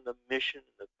organization and the mission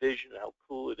and the vision and how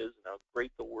cool it is and how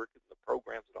great the work and the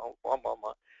programs and all, blah, blah,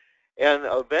 blah. And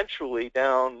eventually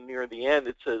down near the end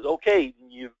it says, okay,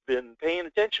 you've been paying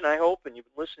attention, I hope, and you've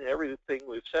been listening to everything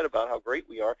we've said about how great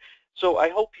we are. So I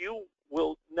hope you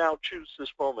will now choose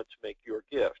this moment to make your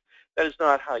gift. That is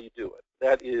not how you do it.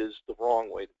 That is the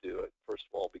wrong way to do it, first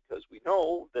of all, because we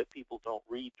know that people don't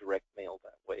read direct mail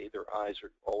that way. Their eyes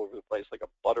are all over the place like a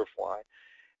butterfly.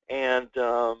 And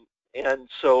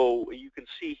so you can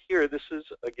see here, this is,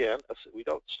 again, we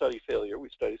don't study failure, we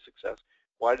study success.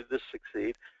 Why did this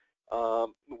succeed?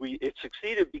 It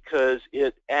succeeded because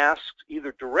it asked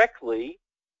either directly,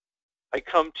 I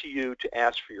come to you to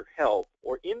ask for your help,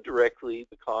 or indirectly,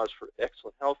 the cause for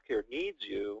excellent healthcare needs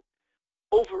you,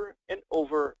 over and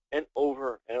over and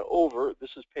over and over.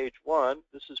 This is page 1.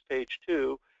 This is page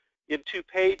 2. In 2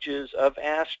 pages, I've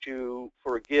asked you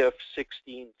for a gift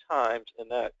 16 times, and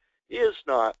that is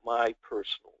not my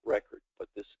personal record, but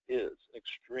this is an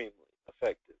extremely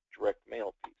effective direct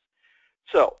mail piece.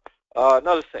 So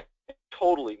another thing,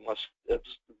 totally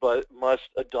must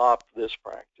adopt this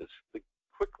practice, the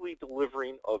quickly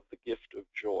delivering of the gift of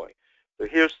joy. So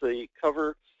here's the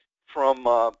cover from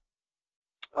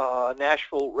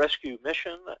Nashville Rescue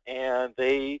Mission, and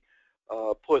they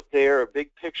put there a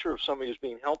big picture of somebody who's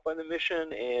being helped by the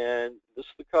mission, and this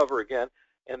is the cover again.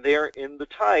 And there in the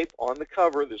type on the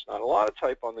cover, there's not a lot of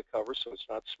type on the cover, so it's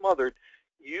not smothered,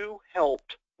 you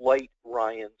helped light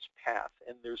Ryan's path.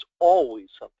 And there's always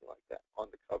something like that on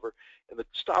the cover. And the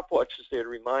stopwatch is there to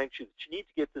remind you that you need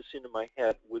to get this into my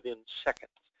head within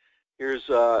seconds. Here's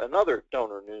another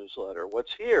donor newsletter.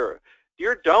 What's here?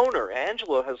 Dear donor,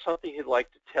 Angelo has something he'd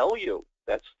like to tell you.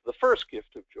 That's the first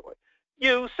gift of joy.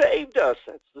 You saved us.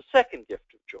 That's the second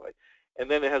gift of joy. And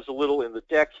then it has a little in the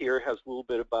deck here, has a little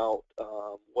bit about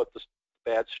what the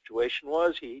bad situation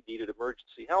was. He needed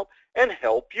emergency help, and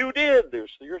help you did.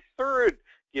 There's your third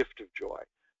gift of joy.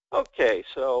 Okay,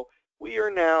 so we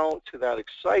are now to that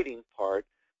exciting part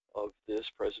of this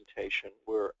presentation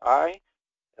where I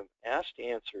am asked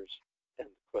answers, and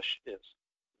the question is,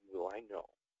 will I know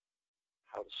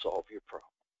how to solve your problem?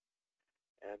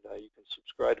 And you can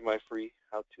subscribe to my free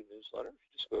how-to newsletter.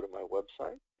 Just go to my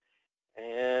website.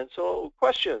 And so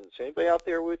questions, anybody out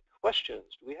there with questions?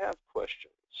 Do we have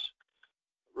questions?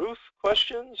 Ruth,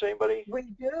 questions, anybody? We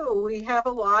do. We have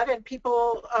a lot, and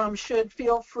people should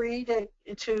feel free to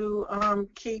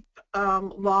keep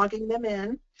logging them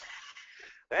in.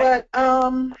 Thanks.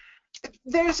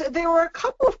 But there were a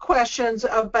couple of questions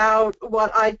about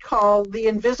what I'd call the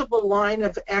invisible line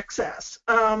of excess.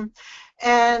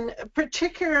 and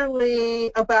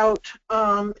particularly about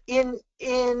in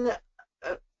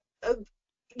uh,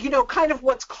 uh, kind of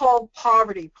what's called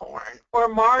poverty porn, or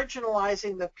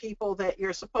marginalizing the people that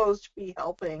you're supposed to be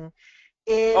helping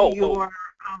in Oh, your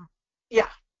yeah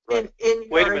right. in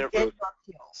Wait a your minute, Ruth.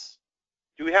 appeals.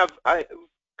 Do we have,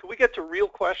 can we get to real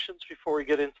questions before we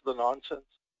get into the nonsense?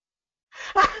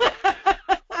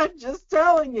 I'm just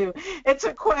telling you, it's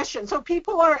a question. So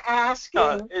people are No,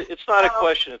 asking. it's not a Um,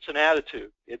 question. It's an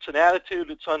attitude. It's an attitude.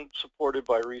 It's unsupported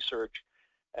by research,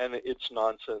 and it's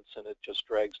nonsense, and it just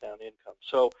drags down income.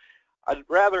 So I'd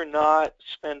rather not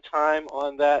spend time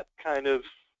on that kind of,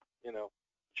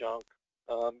 junk.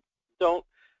 Don't.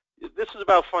 This is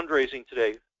about fundraising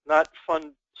today, not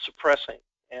fund suppressing,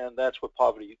 and that's what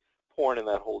poverty porn in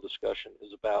that whole discussion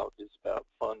is about. Is about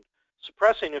fund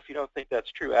suppressing. If you don't think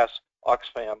that's true, ask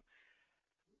Oxfam,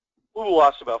 who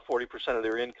lost about 40% of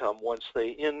their income once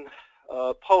they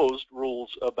imposed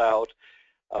rules about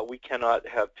we cannot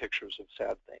have pictures of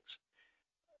sad things.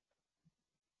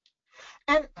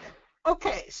 and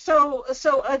okay, so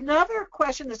another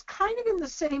question is kind of in the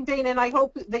same vein, and I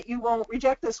hope that you won't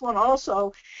reject this one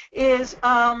also, is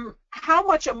how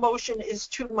much emotion is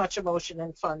too much emotion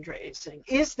in fundraising?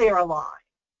 Is there a line?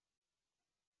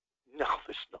 No,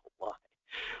 there's no line.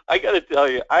 I got to tell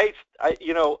you,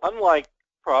 unlike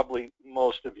probably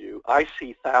most of you, I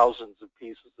see thousands of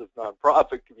pieces of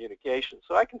nonprofit communication,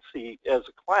 so I can see as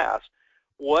a class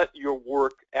what your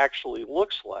work actually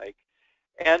looks like,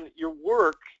 and your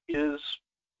work is,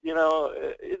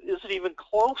 it isn't even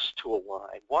close to a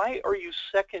line. Why are you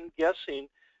second guessing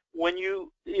when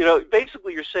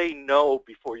basically you're saying no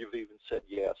before you've even said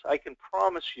yes? I can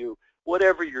promise you,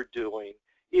 whatever you're doing,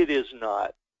 it is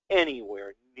not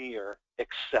anywhere near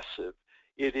excessive.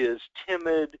 It is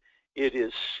timid, it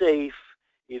is safe,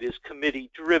 it is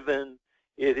committee driven,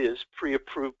 it is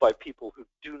pre-approved by people who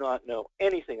do not know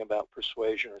anything about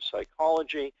persuasion or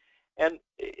psychology, and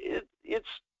if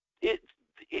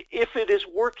it is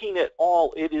working at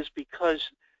all, it is because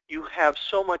you have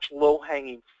so much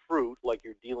low-hanging fruit, like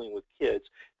you're dealing with kids,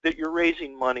 that you're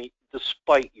raising money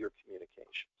despite your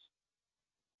communications.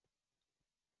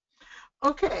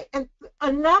 Okay, and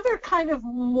another kind of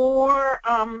more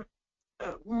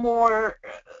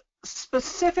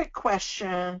specific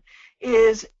question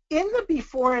is, in the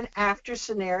before and after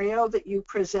scenario that you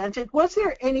presented, was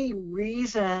there any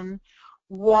reason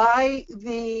why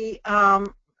the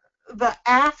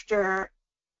after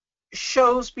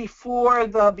shows before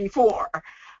the before?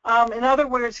 In other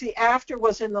words, the after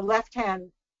was in the left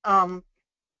hand,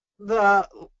 the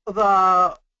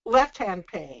left hand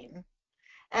pane,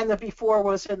 and the before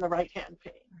was in the right hand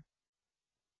pane.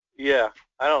 Yeah,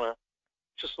 I don't know.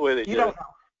 Just the way they You did it. don't know.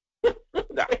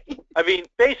 No. I mean,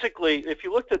 basically, if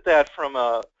you looked at that from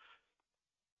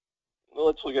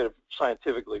let's look at it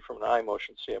scientifically from an eye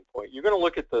motion standpoint, you're going to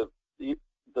look at the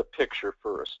picture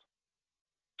first.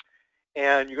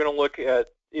 And you're going to look at,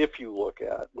 if you look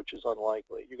at, which is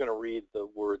unlikely, you're going to read the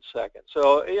word second.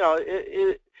 So,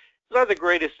 it's not the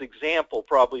greatest example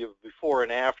probably of before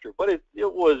and after, but it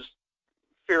was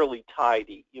fairly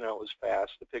tidy. It was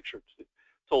fast. The picture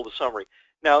told the summary.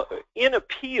 Now, in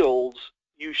appeals,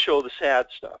 you show the sad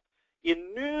stuff.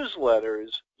 In newsletters,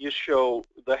 you show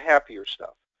the happier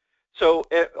stuff. So,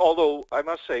 although I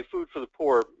must say Food for the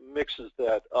Poor mixes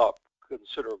that up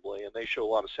considerably, and they show a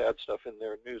lot of sad stuff in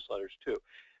their newsletters too.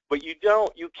 But you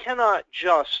cannot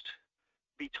just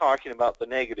be talking about the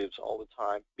negatives all the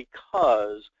time,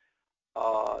 because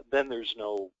then there's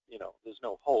no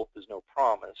hope, there's no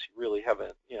promise. You really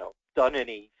haven't, done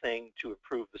anything to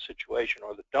improve the situation,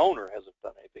 or the donor hasn't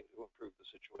done anything to improve the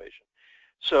situation.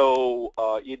 So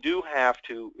you do have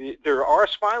to, there are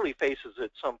smiley faces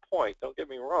at some point, don't get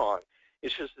me wrong.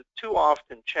 It's just that too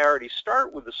often charities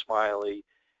start with a smiley,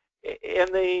 and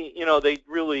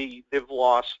they've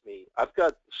lost me. I've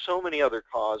got so many other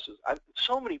causes.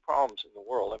 So many problems in the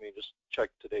world. I mean, just check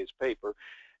today's paper.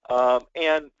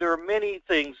 And there are many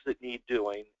things that need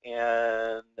doing.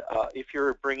 And if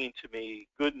you're bringing to me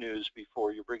good news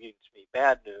before you're bringing to me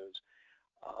bad news,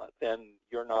 then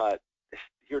you're not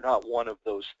one of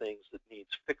those things that needs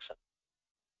fixing.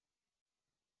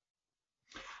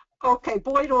 Okay,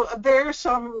 Boyd, there's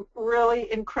some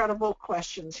really incredible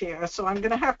questions here, so I'm going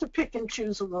to have to pick and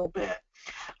choose a little bit.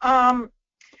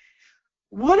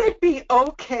 Would it be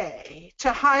okay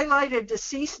to highlight a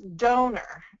deceased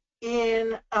donor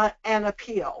in an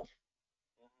appeal?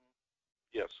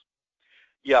 Yes.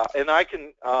 Yeah, and I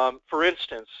can, for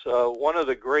instance, one of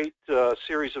the great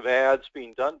series of ads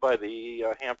being done by the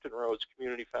Hampton Roads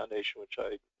Community Foundation, which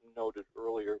I noted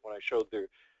earlier when I showed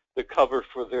the cover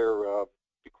for their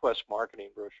bequest marketing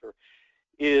brochure,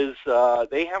 is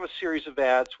they have a series of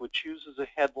ads which uses a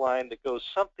headline that goes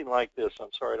something like this. I'm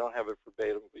sorry, I don't have it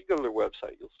verbatim, but you go to their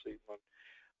website, you'll see one.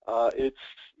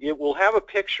 It will have a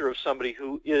picture of somebody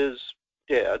who is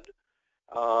dead,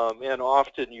 and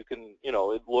often you can,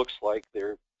 it looks like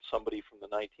they're somebody from the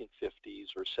 1950s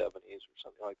or 70s or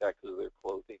something like that because of their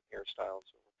clothing, hairstyle, and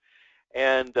so on.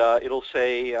 And it'll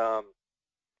say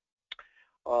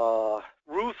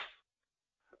Ruth.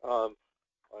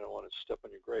 I don't want to step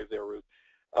on your grave there, Ruth.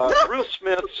 Ruth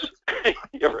Smith's,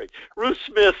 yeah, right. Ruth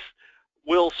Smith's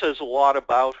will says a lot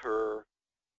about her.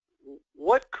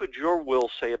 What could your will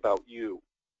say about you,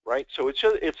 right? So it's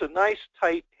a nice,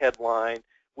 tight headline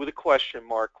with a question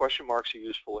mark. Question marks are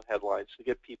useful in headlines to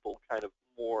get people kind of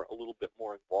a little bit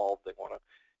more involved. They want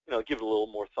to, give it a little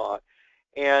more thought.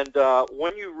 And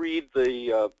when you read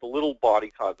the little body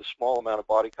copy, the small amount of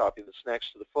body copy that's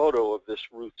next to the photo of this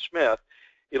Ruth Smith,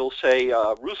 it'll say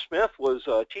Ruth Smith was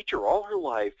a teacher all her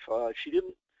life. She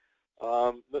didn't,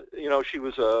 she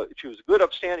was a good,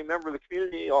 upstanding member of the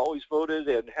community. Always voted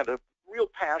and had a real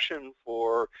passion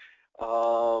for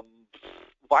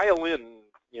violin,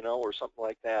 or something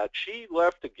like that. She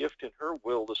left a gift in her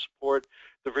will to support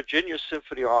the Virginia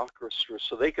Symphony Orchestra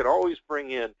so they could always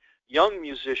bring in young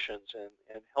musicians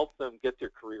and help them get their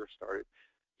career started.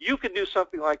 You can do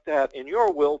something like that in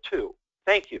your will too.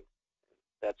 Thank you.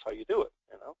 That's how you do it.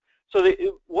 So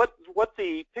what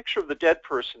the picture of the dead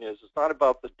person is not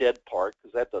about the dead part,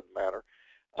 because that doesn't matter.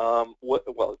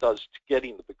 Well, it does to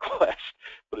getting the bequest,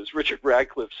 but as Richard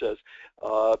Radcliffe says,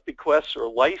 bequests are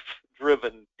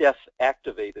life-driven,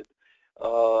 death-activated.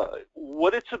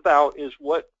 What it's about is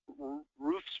what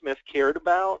Ruth Smith cared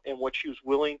about and what she was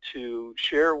willing to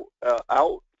share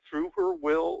out through her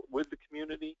will with the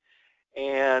community,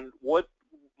 and what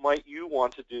might you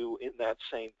want to do in that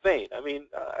same vein. I mean,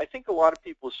 I think a lot of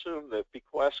people assume that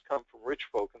bequests come from rich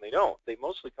folk, and they don't. They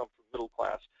mostly come from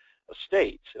middle-class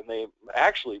estates, and they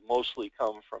actually mostly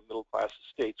come from middle-class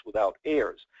estates without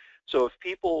heirs. So if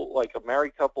people, like a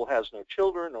married couple has no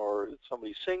children, or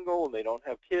somebody's single and they don't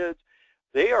have kids,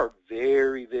 they are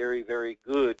very, very, very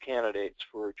good candidates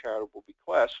for a charitable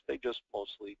bequest. They just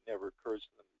mostly never occurs to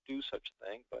them to do such a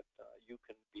thing, but you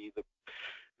can be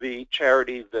the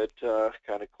charity that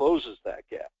kind of closes that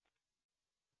gap.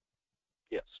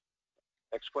 Yes.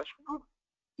 Next question.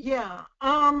 Yeah.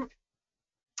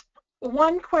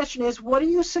 One question is, what do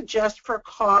you suggest for a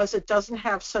cause that doesn't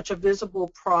have such a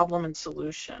visible problem and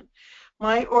solution?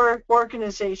 My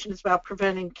organization is about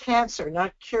preventing cancer,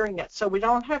 not curing it, so we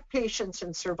don't have patients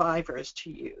and survivors to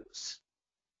use.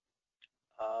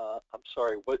 I'm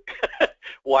sorry, what?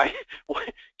 Why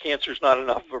cancer's not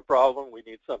enough of a problem? We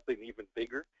need something even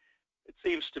bigger. It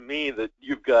seems to me that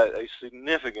you've got a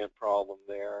significant problem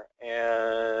there,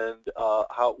 and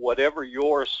whatever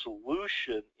your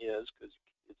solution is, because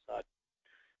it's not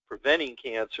preventing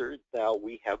cancer, now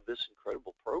we have this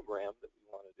incredible program that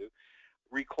we want to do,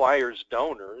 requires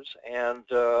donors, and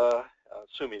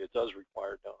assuming it does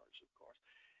require donors, of course,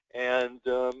 and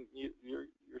you're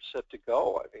set to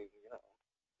go. I mean,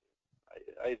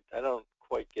 I don't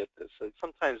quite get this.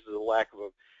 Sometimes the lack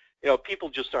of people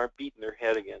just aren't beating their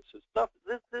head against it.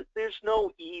 There's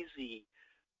no easy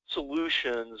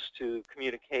solutions to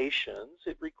communications.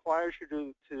 It requires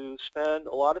you to spend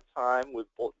a lot of time with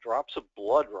drops of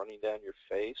blood running down your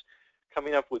face,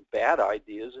 coming up with bad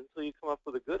ideas until you come up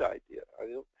with a good idea. I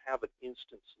don't have an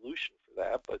instant solution for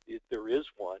that, but if there is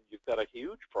one, you've got a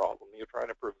huge problem you're trying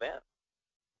to prevent.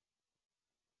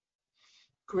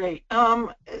 Great.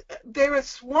 There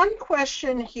is one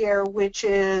question here, which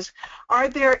is, are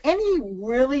there any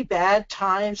really bad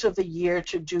times of the year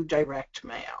to do direct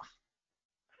mail?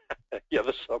 Yeah,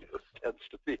 the summer tends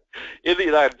to be in the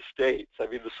United States. I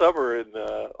mean, the summer in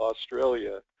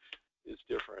Australia is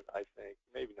different, I think.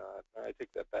 Maybe not. I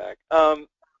take that back. I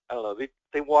don't know.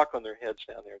 They walk on their heads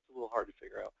down there. It's a little hard to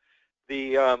figure out.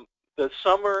 The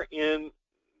summer in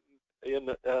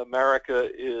America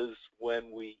is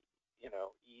when we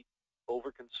eat,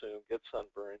 overconsume, get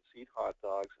sunburns, eat hot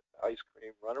dogs, ice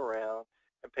cream, run around,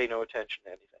 and pay no attention to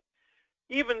anything.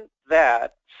 Even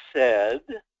that said,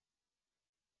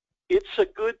 it's a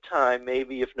good time,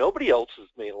 maybe if nobody else is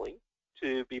mailing,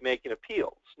 to be making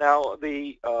appeals. Now,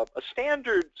 a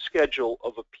standard schedule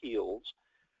of appeals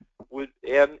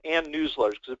and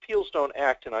newsletters, because appeals don't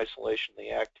act in isolation, they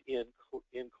act in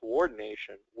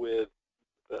coordination with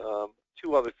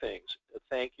two other things,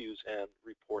 thank yous and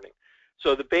reporting.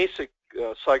 So the basic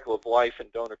cycle of life in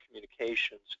donor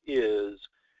communications is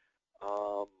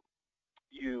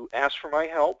you ask for my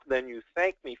help, then you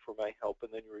thank me for my help,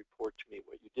 and then you report to me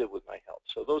what you did with my help.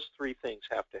 So those three things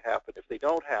have to happen. If they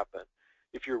don't happen,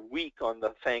 if you're weak on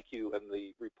the thank you and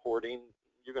the reporting,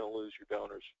 you're going to lose your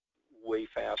donors way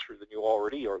faster than you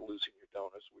already are losing your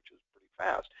donors, which is pretty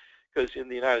fast. Because in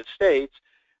the United States,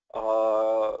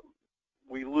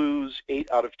 we lose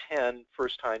 8 out of 10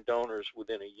 first-time donors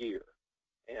within a year,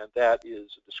 and that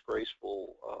is a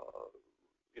disgraceful,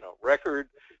 record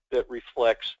that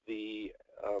reflects the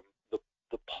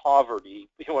poverty.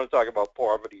 You want to talk about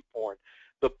poverty porn?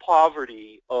 The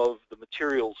poverty of the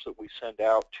materials that we send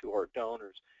out to our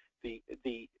donors, the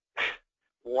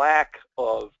lack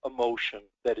of emotion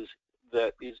that is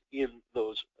in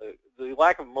those, the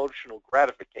lack of emotional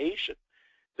gratification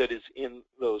that is in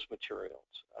those materials.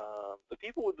 The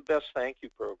people with the best thank you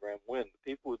program win.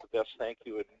 The people with the best thank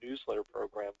you and newsletter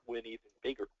program win even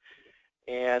bigger.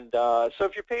 And so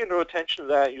if you're paying no attention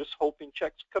to that, you're just hoping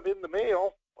checks come in the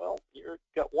mail, well, you've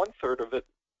got 1/3 of it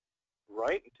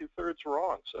right and 2/3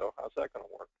 wrong. So how's that going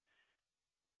to work?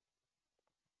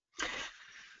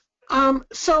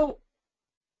 So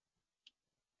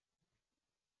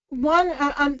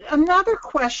another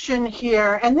question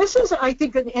here, and this is, I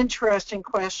think, an interesting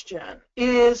question,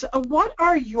 is what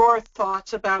are your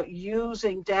thoughts about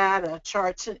using data,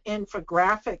 charts, and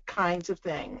infographic kinds of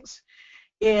things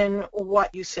in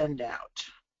what you send out?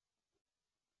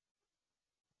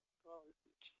 Well,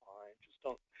 it's fine. Just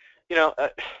don't,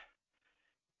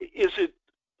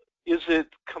 is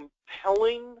it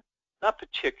compelling? Not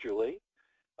particularly.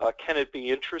 Can it be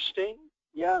interesting?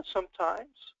 Yeah,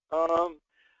 sometimes.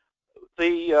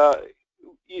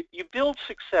 You build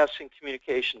success in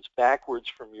communications backwards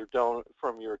from your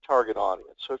target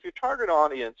audience. So if your target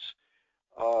audience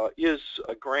is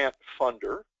a grant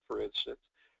funder, for instance,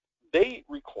 they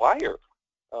require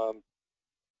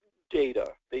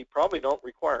data. They probably don't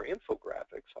require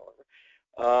infographics, however.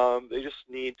 They just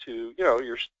need to,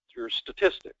 your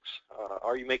statistics.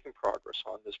 Are you making progress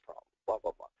on this problem? Blah,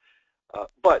 blah, blah.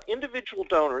 But individual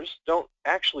donors don't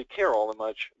actually care all that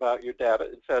much about your data.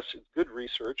 In fact, it's good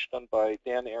research done by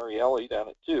Dan Ariely down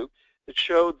at Duke that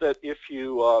showed that if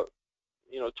you,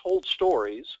 told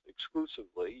stories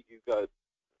exclusively, you got,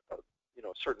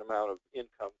 a certain amount of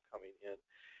income coming in.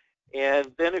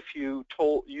 And then if you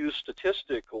use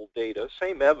statistical data,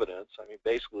 same evidence, I mean,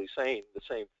 basically saying the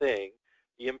same thing,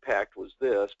 the impact was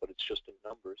this, but it's just in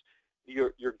numbers.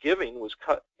 Your giving was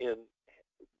cut in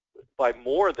by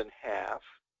more than half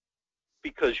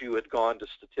because you had gone to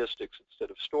statistics instead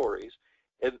of stories.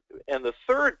 And the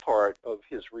third part of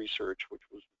his research, which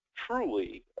was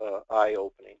truly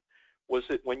eye-opening, was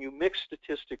that when you mix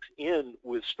statistics in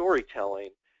with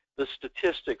storytelling, the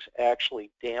statistics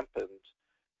actually dampened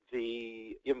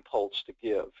the impulse to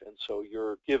give. And so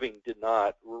your giving did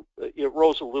not, it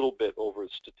rose a little bit over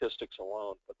statistics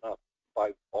alone, but not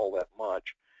by all that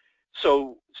much.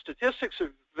 So statistics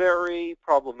are very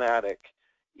problematic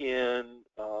in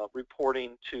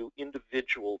reporting to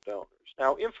individual donors.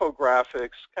 Now,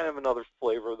 infographics, kind of another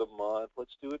flavor of the month.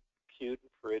 Let's do it cute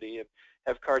and pretty and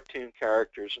have cartoon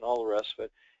characters and all the rest of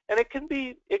it. And it can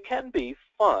be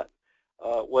fun.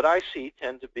 What I see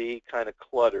tend to be kind of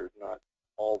cluttered, not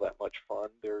all that much fun.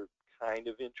 They're kind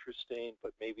of interesting,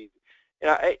 but maybe,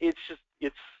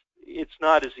 it's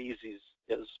not as easy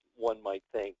as one might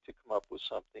think to come up with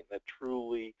something that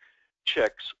truly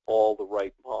checks all the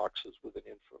right boxes with an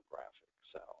infographic.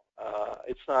 So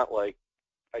it's not like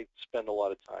I spend a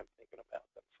lot of time thinking about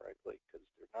them, frankly, because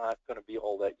they're not going to be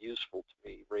all that useful to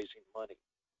me raising money.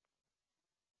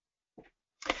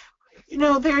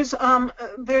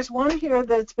 There's one here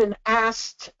that's been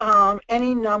asked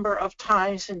any number of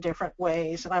times in different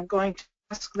ways, and I'm going to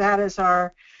ask that as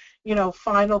our,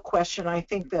 final question. I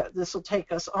think that this will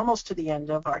take us almost to the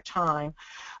end of our time.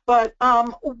 But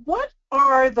what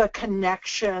are the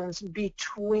connections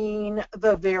between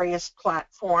the various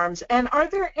platforms, and are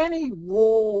there any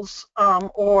rules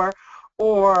or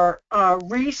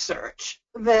research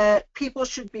that people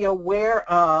should be aware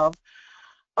of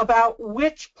about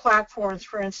which platforms,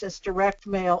 for instance, direct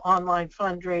mail, online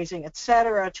fundraising, et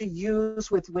cetera, to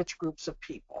use with which groups of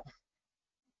people?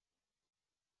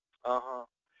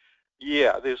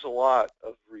 Yeah, there's a lot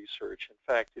of research. In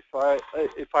fact,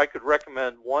 if I could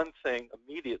recommend one thing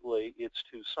immediately, it's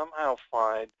to somehow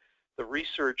find the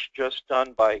research just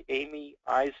done by Amy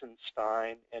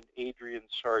Eisenstein and Adrian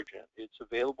Sargent. It's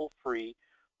available free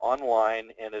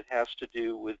online, and it has to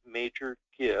do with major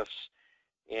gifts.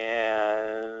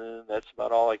 And that's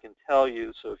about all I can tell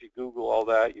you. So if you Google all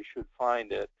that, you should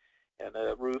find it. And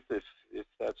Ruth, if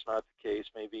that's not the case,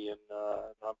 maybe in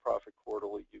Nonprofit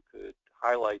Quarterly you could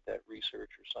highlight that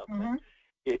research or something.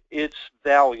 Mm-hmm. It's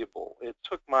valuable. It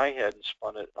took my head and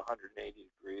spun it 180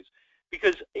 degrees.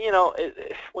 Because,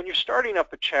 when you're starting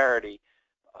up a charity,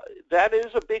 that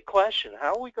is a big question.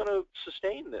 How are we going to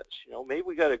sustain this? Maybe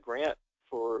we got a grant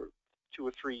for 2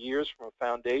 or 3 years from a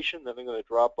foundation, then they're going to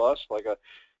drop us like a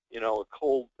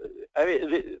cold,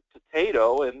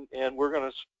 potato, and we're going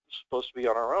to supposed to be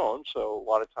on our own. So a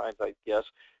lot of times, I guess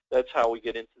that's how we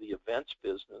get into the events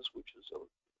business, which is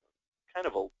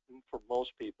for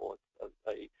most people,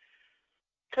 a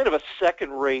kind of a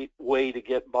second-rate way to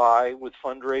get by with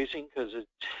fundraising, because it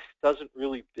doesn't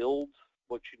really build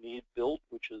what you need built,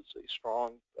 which is a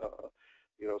strong,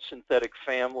 synthetic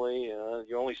family.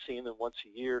 You're only seeing them once a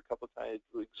year, a couple of times.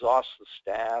 It exhausts the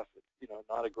staff.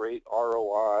 Not a great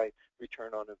ROI,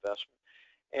 return on investment.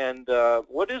 And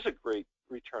what is a great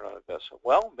return on investment?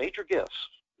 Well, major gifts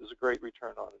is a great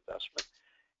return on investment.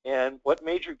 And what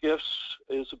major gifts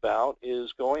is about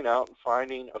is going out and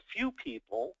finding a few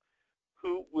people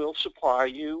who will supply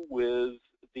you with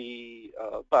the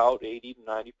about 80 to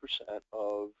 90%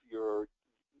 of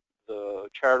the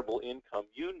charitable income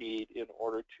you need in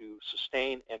order to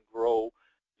sustain and grow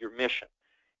your mission.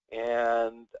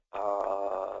 And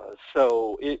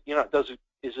so is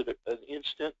it an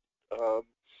instant?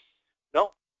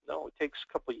 No, it takes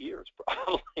a couple of years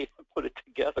probably to put it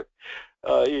together.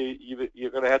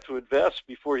 You're going to have to invest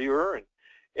before you earn.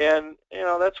 And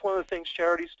that's one of the things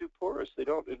charities do poor, is they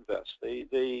don't invest.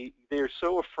 They're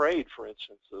so afraid, for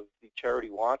instance, of the charity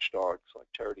watchdogs like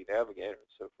Charity Navigator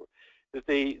and so forth, that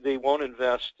they won't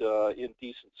invest in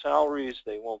decent salaries.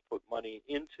 They won't put money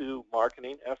into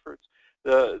marketing efforts.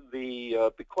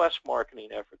 The bequest marketing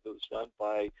effort that was done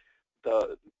by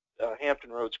the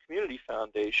Hampton Roads Community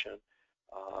Foundation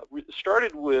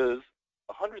started with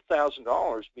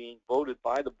 $100,000 being voted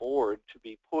by the board to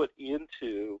be put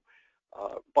into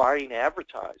buying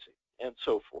advertising and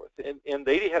so forth. And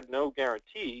they had no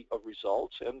guarantee of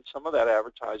results, and some of that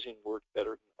advertising worked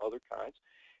better than other kinds.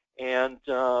 And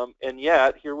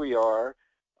yet, here we are.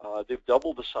 They've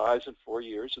doubled the size in 4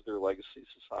 years of their legacy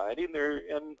society, and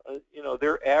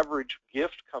their average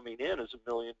gift coming in is $1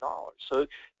 million. So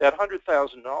that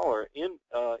 $100,000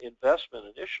 investment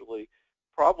initially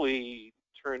probably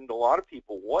turned a lot of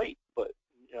people white, but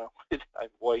I'm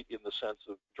white in the sense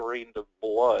of drained of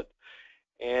blood,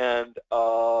 and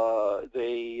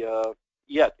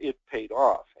yet it paid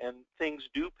off, and things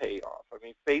do pay off. I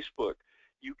mean, Facebook,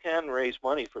 you can raise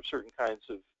money for certain kinds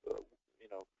of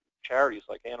charities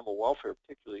like animal welfare,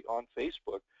 particularly on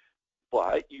Facebook,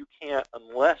 but you can't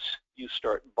unless you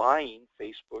start buying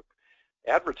Facebook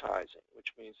advertising,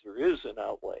 which means there is an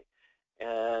outlay,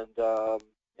 and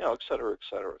et cetera, et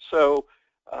cetera. So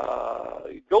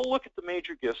go look at the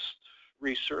major gifts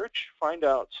research, find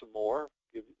out some more.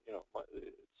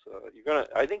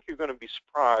 I think you're gonna be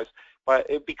surprised by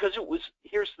it, because it was.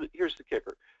 Here's the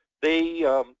kicker. They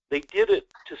did it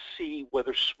to see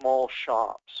whether small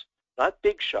shops, not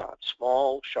big shops,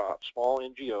 small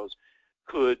NGOs,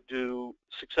 could do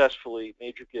successfully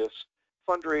major gifts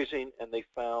fundraising, and they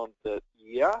found that,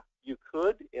 yeah, you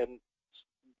could, and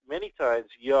many times,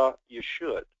 yeah, you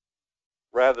should,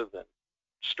 rather than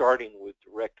starting with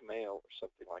direct mail or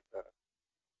something like that.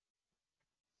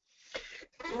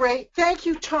 Great. Thank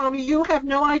you, Tom. You have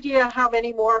no idea how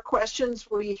many more questions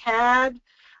we had.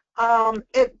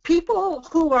 People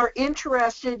who are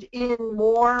interested in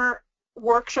more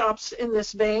workshops in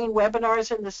this vein,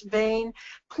 webinars in this vein,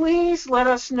 please let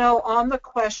us know on the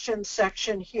questions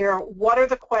section here. What are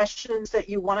the questions that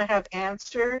you want to have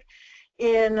answered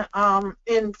in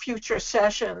future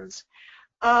sessions?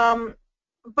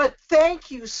 But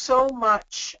thank you so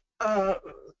much,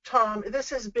 Tom. This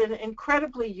has been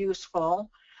incredibly useful,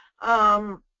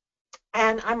 and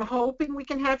I'm hoping we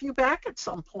can have you back at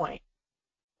some point.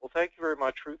 Well, thank you very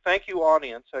much, Ruth. Thank you,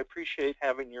 audience. I appreciate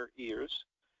having your ears,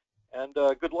 and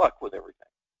good luck with everything.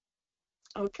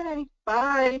 Okay,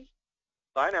 bye.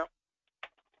 Bye now.